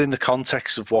putting it in the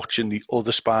context of watching the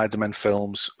other Spider-Man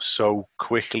films so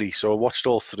quickly, so I watched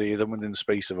all 3 of them within the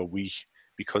space of a week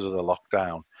because of the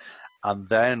lockdown, and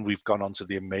then we've gone on to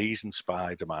the Amazing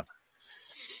Spider-Man,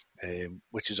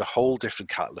 which is a whole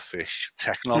different kettle of fish.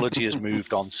 Technology has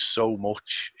moved on so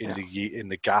much in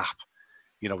the gap.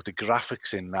 You know, the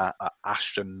graphics in that are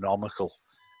astronomical.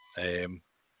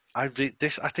 I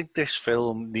think this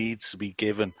film needs to be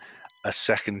given a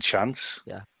second chance.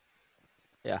 Yeah.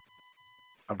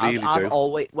 I really do.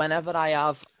 Always, whenever I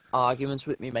have arguments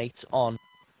with my mates on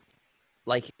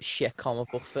like shit comic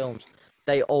book films,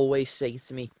 they always say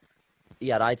to me,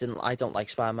 "Yeah, I don't like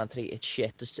Spider-Man 3. It's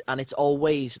shit." And it's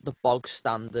always the bog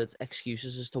standard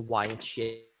excuses as to why it's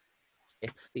shit.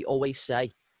 They always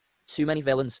say, "Too many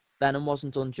villains. Venom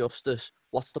wasn't done justice.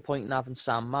 What's the point in having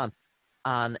Sandman?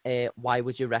 And why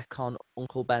would you retcon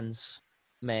Uncle Ben's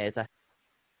murder?"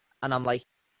 And I'm like,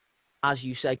 as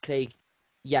you said, Craig.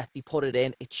 Yeah, they put it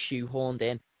in, it's shoehorned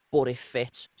in, but it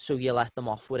fits, so you let them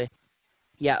off with it.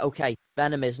 Yeah, okay,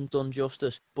 Venom isn't done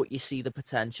justice, but you see the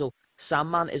potential.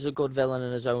 Sandman is a good villain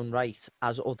in his own right,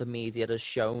 as other media has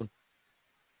shown.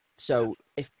 So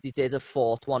if they did a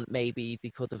 4th one, maybe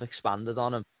they could have expanded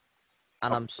on him.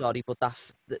 And I'm sorry, but that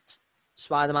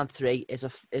Spider-Man 3 is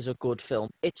a good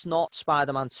film. It's not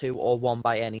Spider-Man 2 or 1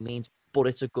 by any means, but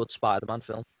it's a good Spider-Man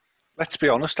film. Let's be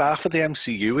honest, half of the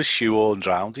MCU is shoehorned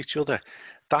around each other.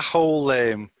 That whole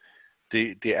the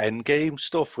Endgame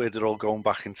stuff where they're all going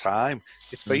back in time,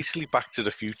 it's basically Back to the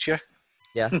Future.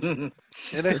 Yeah. Isn't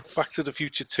it? Back to the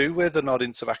Future 2, where they're not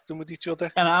interacting with each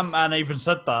other. And Ant-Man even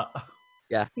said that.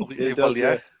 Yeah. Well,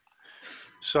 yeah.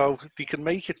 So they can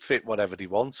make it fit whatever they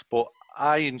want, but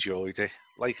I enjoyed it.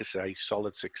 Like I say,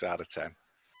 solid 6 out of 10.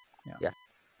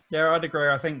 Yeah, I'd agree.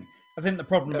 I think the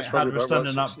problem it had was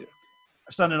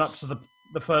standing up to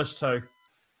the first 2.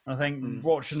 I think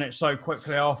watching it so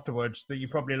quickly afterwards that you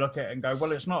probably look at it and go,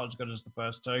 well, it's not as good as the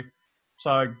first 2.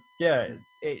 So, yeah,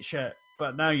 it's shit.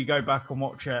 But now you go back and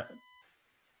watch it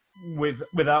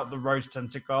without the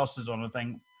rose-tinted glasses on, I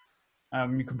think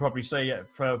you can probably see it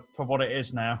for what it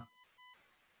is now.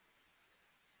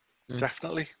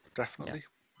 Definitely. Yeah.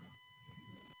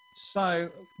 So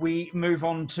we move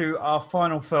on to our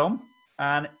final film.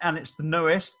 And it's the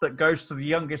newest that goes to the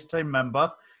youngest team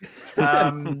member.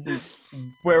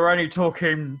 We're only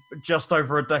talking just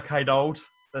over a decade old,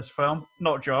 this film,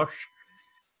 not Josh.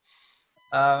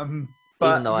 Even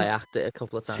though I acted a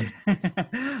couple of times.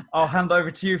 I'll hand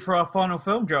over to you for our final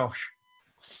film, Josh.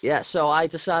 Yeah, so I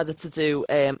decided to do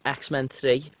X-Men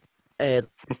 3,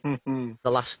 The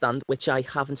Last Stand, which I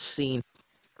haven't seen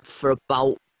for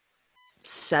about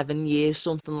 7 years,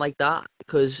 something like that,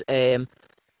 because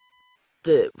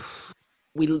the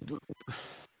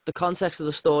context of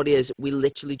the story is we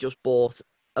literally just bought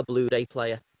a Blu-ray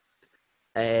player.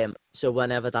 So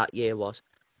whenever that year was,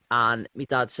 and my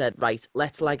dad said, right,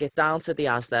 let's leg it down to the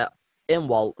Asda in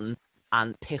Walton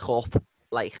and pick up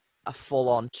like a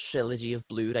full-on trilogy of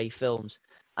Blu-ray films.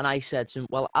 And I said to him,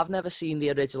 well, I've never seen the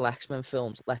original X-Men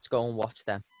films. Let's go and watch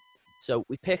them. So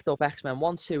we picked up X-Men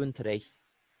 1, 2, and 3,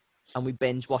 and we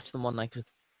binge watched them one night because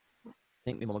I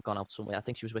think my mum had gone out somewhere. I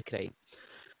think she was with Craig.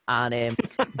 And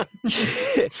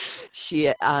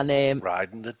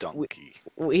riding the donkey.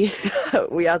 We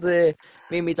had me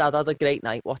and my dad had a great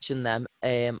night watching them.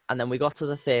 And then we got to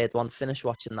the 3rd one, finished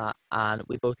watching that, and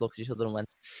we both looked at each other and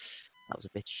went, "That was a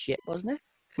bit shit, wasn't it?"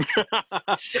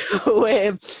 So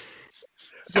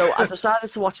So I decided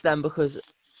to watch them because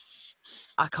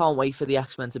I can't wait for the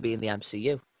X-Men to be in the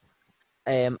MCU.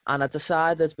 And I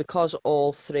decided because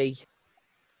all three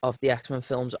of the X-Men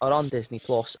films are on Disney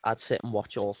Plus, I'd sit and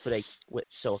watch all three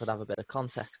so I could have a bit of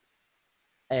context.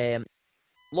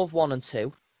 Love 1 and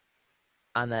 2,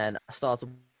 and then I started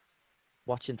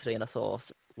watching 3 and I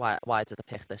thought, why did I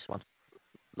pick this one?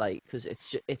 Like, because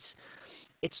it's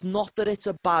not that it's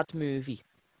a bad movie.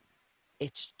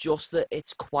 It's just that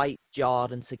it's quite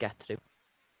jarring to get through.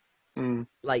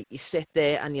 Like, you sit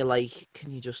there and you're like,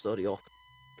 can you just hurry up?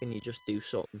 Can you just do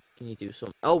something? Can you do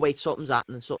something? Oh, wait, something's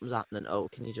happening. Oh,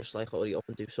 can you just, like, hurry up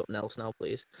and do something else now,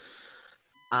 please?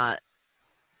 I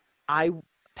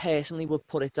personally would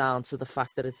put it down to the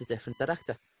fact that it's a different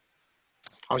director.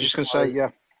 I was just going to say, yeah.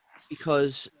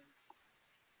 Because,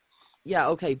 yeah,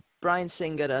 okay, Bryan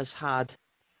Singer has had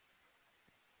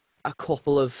a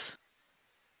couple of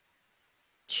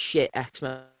shit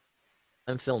X-Men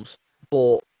films,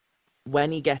 but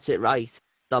when he gets it right,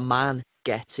 the man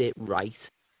gets it right.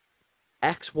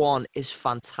 X1 is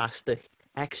fantastic.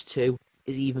 X2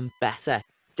 is even better.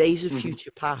 Days of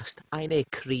Future Past, I nearly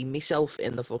cream myself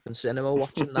in the fucking cinema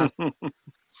watching that.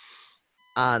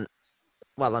 And,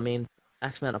 well, I mean,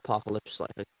 X-Men Apocalypse,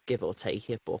 like, a give or take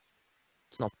it, but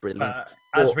it's not brilliant.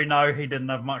 As we know, he didn't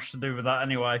have much to do with that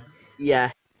anyway.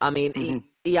 Yeah, I mean,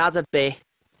 he had a bit.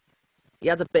 He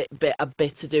had a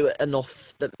bit to do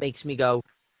enough that makes me go,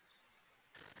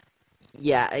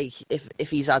 yeah. If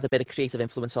he's had a bit of creative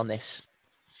influence on this,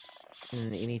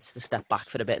 he needs to step back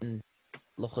for a bit and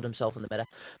look at himself in the mirror.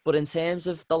 But in terms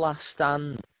of The Last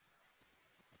Stand,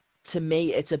 to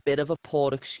me, it's a bit of a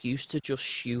poor excuse to just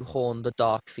shoehorn the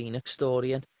Dark Phoenix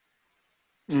story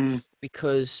in.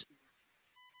 Because,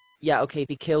 yeah, okay,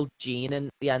 they killed Jean in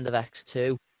the end of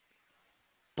X2,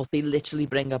 but they literally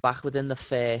bring her back within the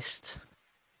first,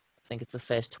 I think it's the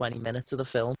first 20 minutes of the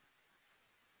film.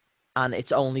 And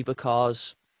it's only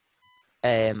because,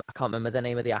 I can't remember the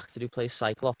name of the actor who plays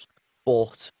Cyclops,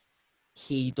 but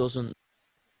he doesn't,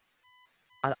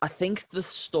 I think the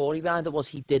story behind it was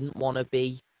he didn't want to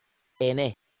be in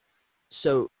it.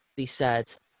 So they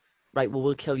said, right, well,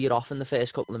 we'll kill you off in the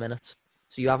first couple of minutes.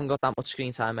 So you haven't got that much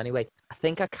screen time anyway. I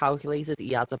think I calculated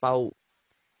he had about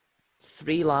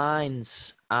 3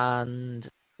 lines and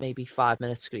maybe 5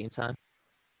 minutes screen time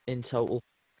in total.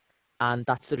 And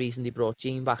that's the reason they brought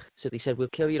Jean back. So they said, we'll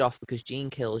kill you off because Jean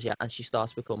kills you and she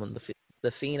starts becoming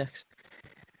the Phoenix.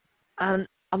 And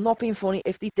I'm not being funny.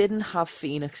 If they didn't have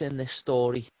Phoenix in this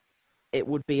story, it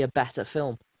would be a better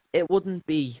film. It wouldn't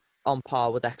be on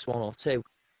par with X1 or 2,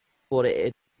 but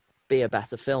it'd be a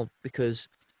better film because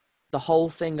the whole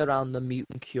thing around the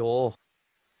mutant cure,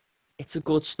 it's a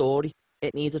good story.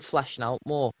 It needed fleshing out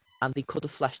more, and they could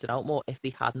have fleshed it out more if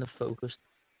they hadn't have focused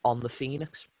on the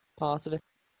Phoenix part of it.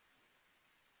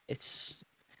 It's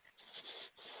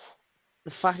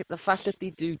the fact that they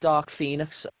do Dark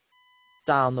Phoenix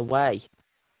down the way.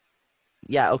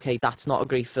 Yeah, okay, that's not a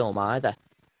great film either.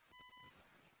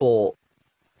 But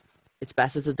it's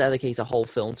better to dedicate a whole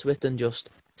film to it than just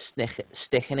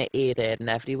sticking it here, there, and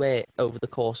everywhere over the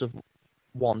course of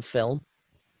one film.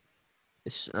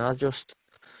 It's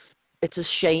a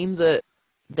shame that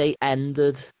they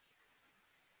ended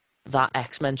that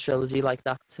X-Men trilogy like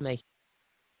that to me.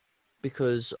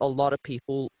 Because a lot of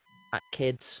people,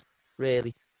 kids,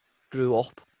 really, grew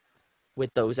up with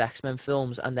those X-Men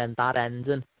films, and then that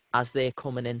ending, as they're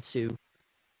coming into,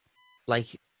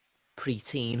 like,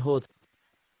 pre-teenhood,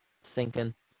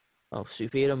 thinking, oh,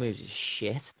 superhero movies is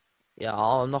shit. Yeah,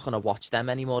 I'm not going to watch them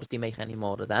anymore if they make any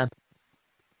more of them.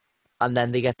 And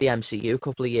then they get the MCU a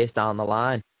couple of years down the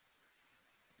line,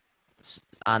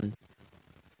 and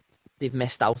they've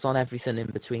missed out on everything in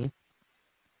between.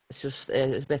 It's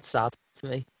a bit sad to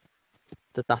me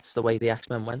that that's the way the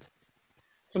X-Men went.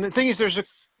 And the thing is,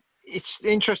 it's an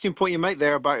interesting point you make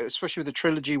there about, especially with the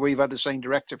trilogy where you've had the same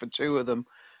director for 2 of them.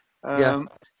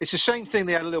 It's the same thing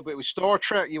they had a little bit with Star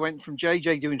Trek. You went from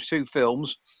JJ doing 2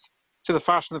 films to the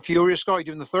Fast and the Furious guy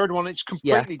doing the 3rd one. It's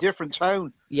completely different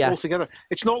tone altogether.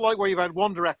 It's not like where you've had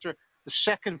one director, the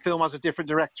second film has a different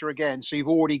director again, so you've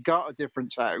already got a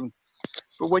different tone.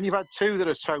 But when you've had 2 that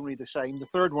are totally the same, the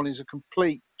 3rd one is a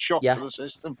complete shock to the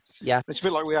system. Yeah, it's a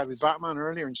bit like we had with Batman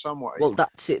earlier in some ways. Well,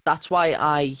 that's it. That's why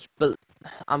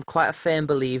I'm quite a firm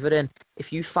believer in,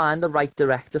 if you find the right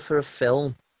director for a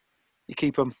film, you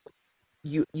keep them.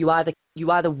 You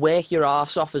either work your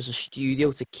arse off as a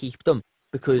studio to keep them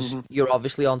because you're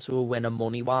obviously onto a winner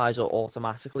money wise or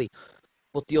automatically.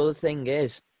 But the other thing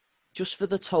is, just for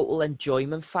the total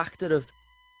enjoyment factor of,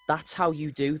 that's how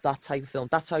you do that type of film.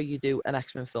 That's how you do an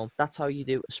X-Men film. That's how you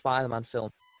do a Spider-Man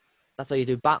film. That's how you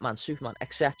do Batman, Superman,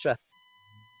 etc.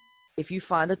 if you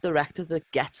find a director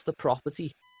that gets the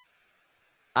property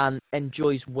and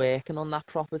enjoys working on that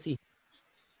property,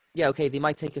 yeah, okay, they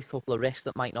might take a couple of risks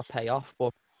that might not pay off,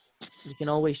 but you can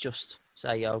always just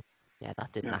say, oh, yeah,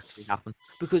 that didn't actually happen.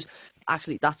 Because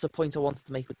actually, that's a point I wanted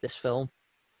to make with this film.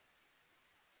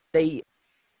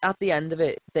 At the end of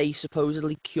it, they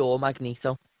supposedly cure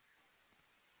Magneto.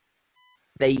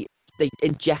 They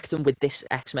inject him with this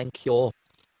X-Men cure.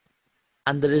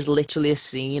 And there is literally a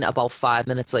scene about 5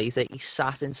 minutes later, he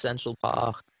sat in Central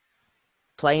Park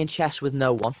playing chess with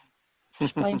no one.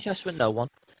 Just playing chess with no one.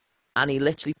 And he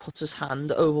literally puts his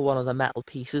hand over one of the metal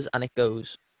pieces and it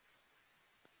goes.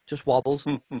 Just wobbles.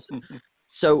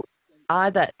 So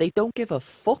either they don't give a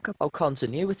fuck about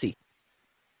continuity,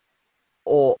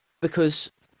 or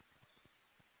because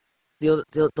the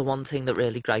one thing that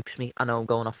really gripes me, I know I'm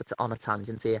going off on a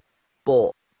tangent here,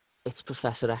 but it's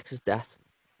Professor X's death.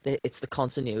 It's the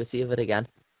continuity of it again.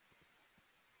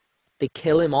 They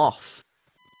kill him off,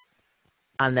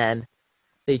 and then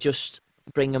they just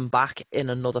bring him back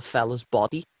in another fella's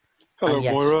body. Hello,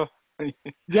 Moira.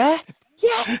 Yeah.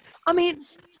 I mean,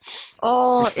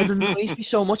 it annoys me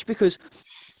so much because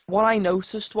what I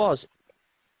noticed was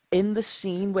in the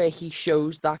scene where he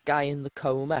shows that guy in the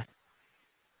coma,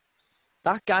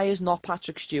 that guy is not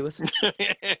Patrick Stewart.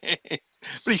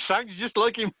 But he sounds just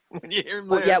like him when you hear him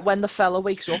But there. yeah, when the fella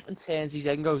wakes up and turns his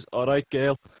head and goes, "All right,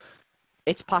 girl,"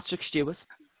 it's Patrick Stewart.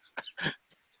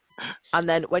 And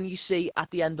then when you see at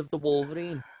the end of the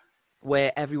Wolverine,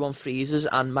 where everyone freezes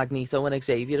and Magneto and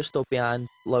Xavier are stood behind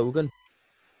Logan,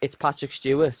 it's Patrick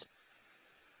Stewart.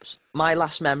 My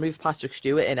last memory of Patrick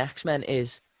Stewart in X-Men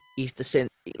is he's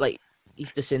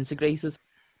disintegrated.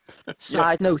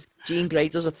 Side note, Jean Grey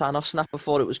does a Thanos snap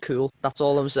before it was cool. That's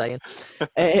all I'm saying.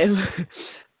 And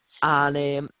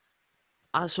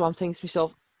so I'm thinking to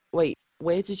myself, wait,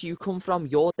 where did you come from?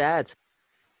 You're dead,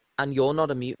 and you're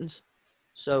not a mutant.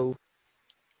 So,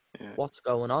 what's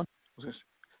going on?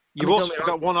 You've also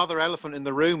got one other elephant in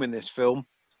the room in this film.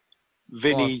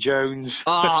 Vinnie Jones.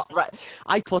 Ah, right.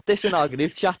 I put this in our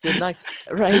group chat, didn't I?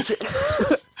 Right.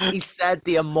 He said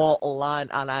the immortal line,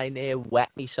 and I near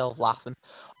wet myself laughing.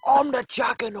 I'm the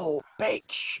Juggernaut,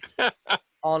 bitch.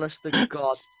 Honest to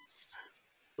God.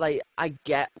 Like, I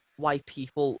get why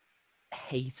people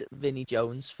hate Vinnie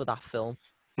Jones for that film.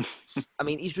 I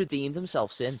mean, he's redeemed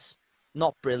himself since.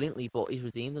 Not brilliantly, but he's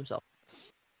redeemed himself.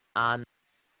 And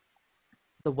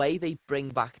the way they bring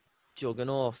back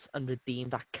Juggernaut and redeem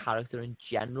that character in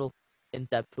general in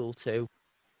Deadpool 2,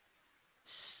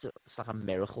 it's like a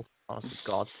miracle, honest to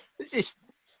God. It's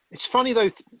funny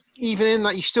though, even in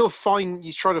that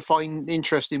you try to find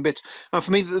interesting bits. And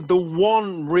for me, the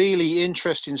one really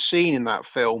interesting scene in that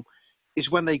film is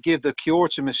when they give the cure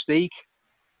to Mystique.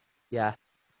 Yeah.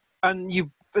 And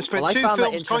you spent two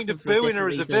films kind of booing her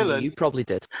as a villain. You probably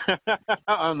did.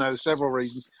 I know, several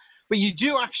reasons. But you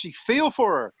do actually feel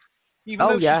for her. Even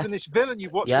though she's been this villain,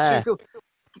 you've watched her.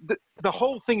 The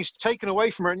whole thing is taken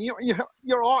away from her, and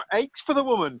your heart aches for the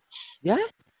woman. Yeah.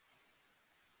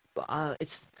 But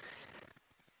it's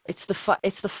the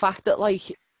fact that, like,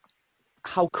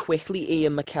 how quickly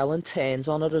Ian McKellen turns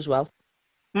on her as well.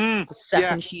 The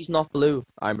second she's not blue,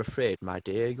 I'm afraid, my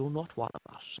dear, you're not one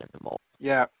of us anymore.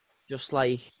 Yeah. Just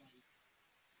like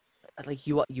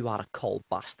you are a cold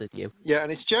bastard, you. Yeah,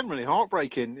 and it's generally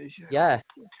heartbreaking. Yeah.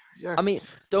 I mean,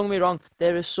 don't get me wrong,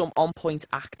 there is some on-point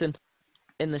acting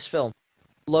in this film.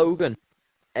 Logan,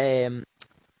 Ian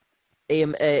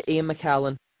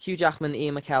McKellen, Hugh Jackman,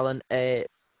 Ian McKellen,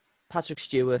 Patrick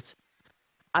Stewart.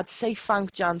 I'd say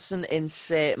Famke Janssen in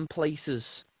certain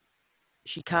places.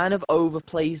 She kind of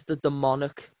overplays the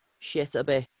demonic shit a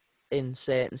bit in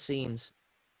certain scenes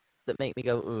that make me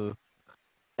go, ooh.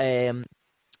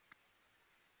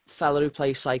 Fella who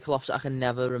plays Cyclops, I can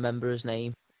never remember his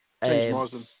name.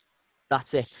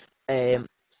 That's it.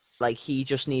 Like, he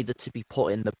just needed to be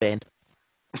put in the bin.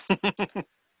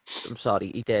 I'm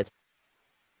sorry, he did.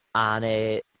 And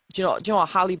do you know what?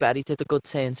 Halle Berry did a good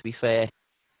turn, to be fair,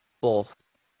 but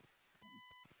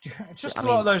just a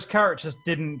lot of those characters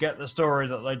didn't get the story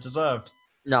that they deserved.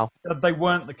 No, they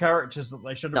weren't the characters that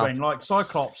they should have been. Like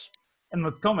Cyclops in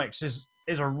the comics is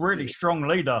a really strong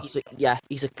leader.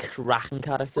 He's a cracking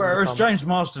character. Whereas James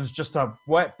Marsden's just a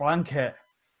wet blanket.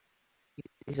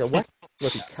 He's a wet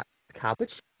bloody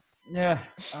cabbage. Yeah,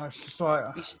 it's just like.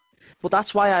 But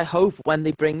that's why I hope when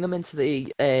they bring them into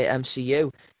the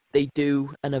MCU, they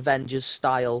do an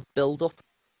Avengers-style build-up.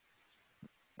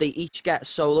 They each get a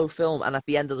solo film, and at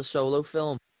the end of the solo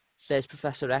film, there's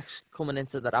Professor X coming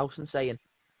into their house and saying,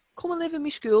 "Come and live in my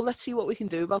school. Let's see what we can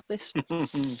do about this."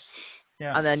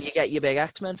 Yeah. And then you get your big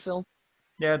X-Men film.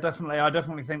 Yeah, definitely. I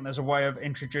definitely think there's a way of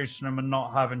introducing them and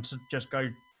not having to just go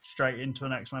straight into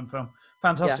an X-Men film.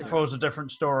 Fantastic Four is a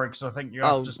different story because I think you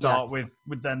have to start with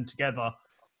them together.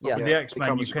 But with the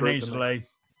X-Men, you can easily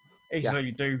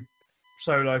do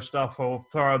solo stuff or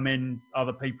throw them in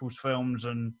other people's films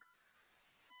and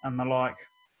the like.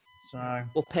 So,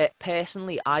 well,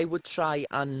 personally, I would try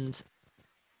and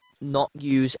not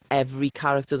use every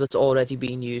character that's already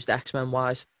been used X-Men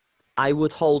wise. I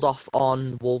would hold off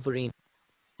on Wolverine.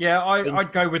 Yeah,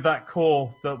 I'd go with that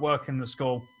core that work in the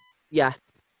school. Yeah,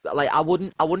 like I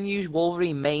wouldn't use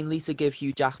Wolverine mainly to give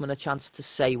Hugh Jackman a chance to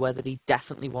say whether he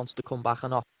definitely wants to come back or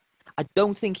not. I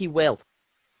don't think he will.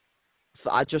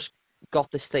 I just got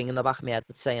this thing in the back of my head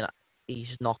that's saying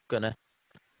he's not gonna.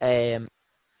 I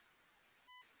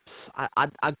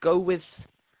go with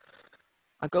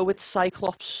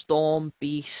Cyclops, Storm,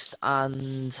 Beast,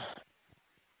 and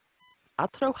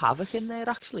I'd throw Havoc in there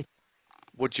actually.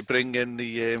 Would you bring in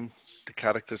the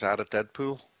characters out of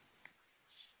Deadpool?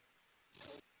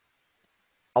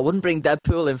 I wouldn't bring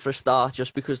Deadpool in for a start,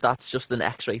 just because that's just an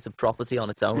X-rated property on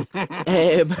its own.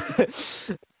 I'd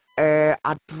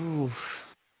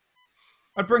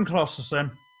bring Colossus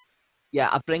in. Yeah,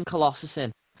 I'd bring Colossus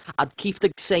in. I'd keep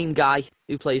the same guy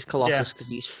who plays Colossus because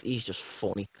he's just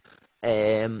funny.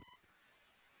 I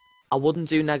wouldn't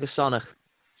do Negasonic.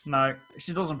 No,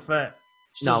 she doesn't fit.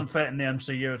 She doesn't fit in the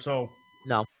MCU at all.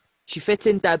 No. She fits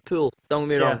in Deadpool, don't get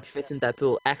me wrong. She fits in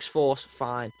Deadpool. X-Force,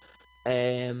 fine.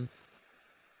 I'd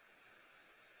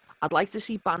like to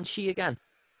see Banshee again.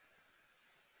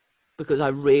 Because I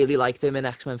really liked him in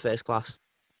X-Men First Class.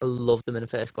 I loved him in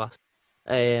First Class.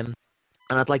 And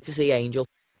I'd like to see Angel.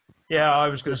 Yeah, I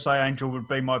was going to say Angel would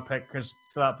be my pick because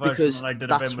for that version that they did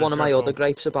that's one of my other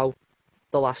gripes about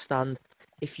The Last Stand.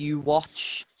 If you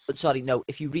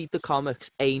read the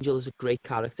comics, Angel is a great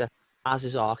character, as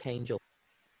is Archangel.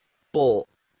 But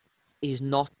he has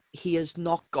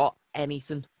not got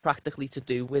anything practically to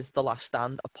do with The Last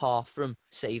Stand apart from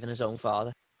saving his own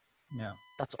father. Yeah.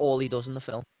 That's all he does in the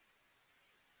film.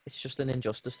 It's just an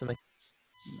injustice to me.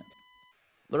 Yeah.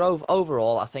 But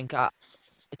overall, I think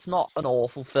it's not an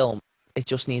awful film. It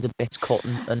just needed bits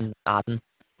cutting and adding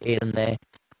here and there.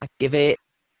 I give it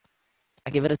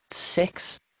a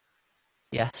 6.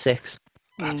 Yeah, 6.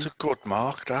 That's a good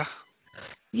mark, that.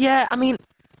 Yeah, I mean,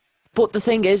 but the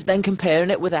thing is, then comparing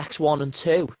it with X1 and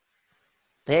 2,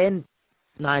 then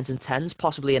 9s and 10s,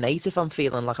 possibly an 8 if I'm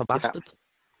feeling like a bastard.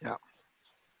 Yeah.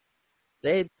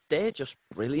 They're just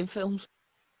brilliant films.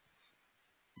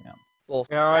 Yeah. Well,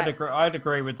 yeah, I'd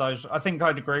agree with those. I think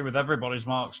I'd agree with everybody's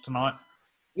marks tonight.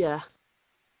 Yeah.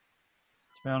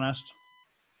 To be honest.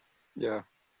 Yeah.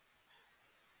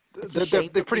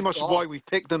 They're pretty much why we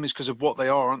picked them is because of what they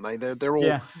are, aren't they? They're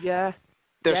all They're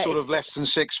sort of less than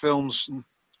 6 films.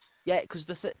 Yeah, because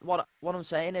what I'm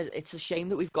saying is, it's a shame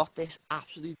that we've got this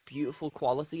absolute beautiful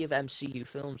quality of MCU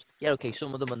films. Yeah, okay,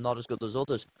 some of them are not as good as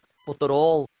others, but they're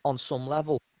all on some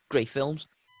level great films.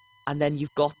 And then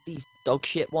you've got these dog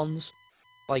shit ones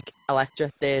like Elektra,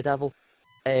 Daredevil,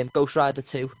 Ghost Rider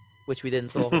 2, which we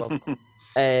didn't talk about.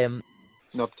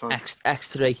 Not time.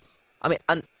 X3. I mean,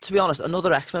 and to be honest,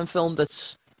 another X-Men film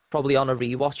that's probably on a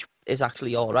rewatch is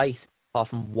actually all right, apart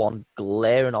from one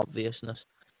glaring obviousness.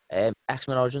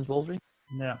 X-Men Origins Wolverine.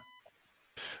 Yeah.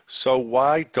 So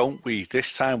why don't we,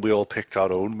 this time we all picked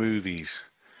our own movies.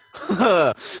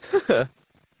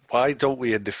 Why don't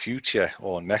we in the future,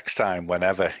 or next time,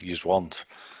 whenever you want,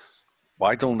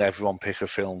 why don't everyone pick a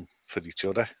film for each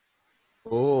other?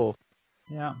 Oh.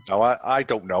 Yeah. Now, I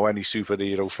don't know any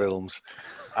superhero films.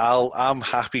 I'm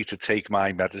happy to take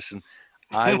my medicine.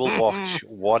 I will watch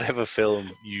whatever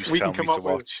film you tell me to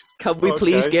watch. Can we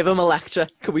please give him a lecture?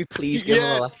 Can we please give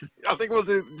him a lecture? I think we'll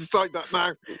decide that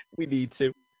now. We need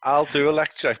to. I'll do a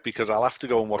lecture because I'll have to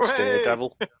go and watch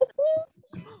Daredevil.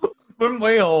 Wouldn't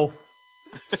we all?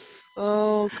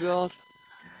 Oh, God.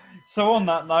 So on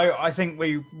that note, I think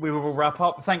we will wrap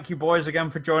up. Thank you, boys, again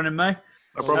for joining me.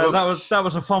 No problem. That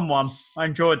was a fun one. I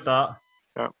enjoyed that.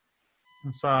 Yeah.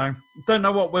 So, don't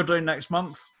know what we'll do next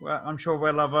month. I'm sure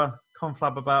we'll have a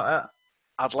conflab about it.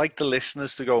 I'd like the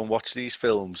listeners to go and watch these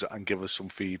films and give us some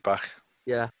feedback.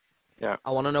 Yeah. Yeah.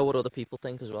 I want to know what other people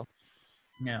think as well.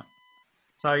 Yeah.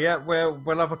 So yeah,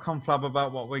 we'll have a conflab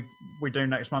about what we do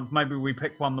next month. Maybe we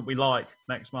pick one that we like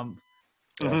next month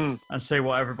and see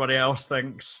what everybody else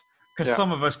thinks. Because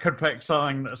some of us could pick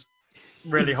something that's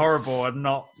really horrible and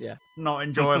not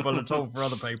enjoyable at all for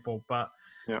other people. But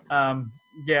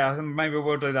maybe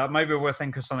we'll do that. Maybe we'll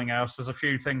think of something else. There's a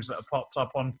few things that have popped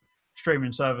up on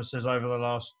streaming services over the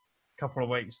last couple of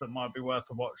weeks that might be worth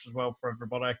a watch as well for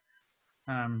everybody.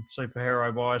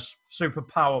 Superhero wise,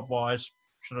 superpower wise,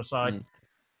 should I say?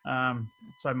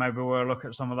 So maybe we'll look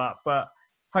at some of that. But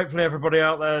hopefully everybody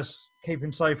out there's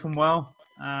keeping safe and well,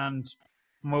 and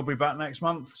we'll be back next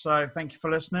month. So thank you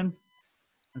for listening,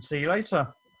 and see you later.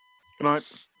 Good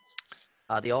night.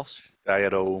 Adios. Stay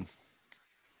at home.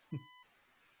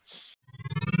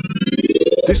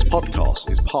 This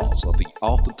podcast is part of the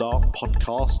After Dark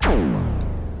Podcast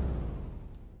Network.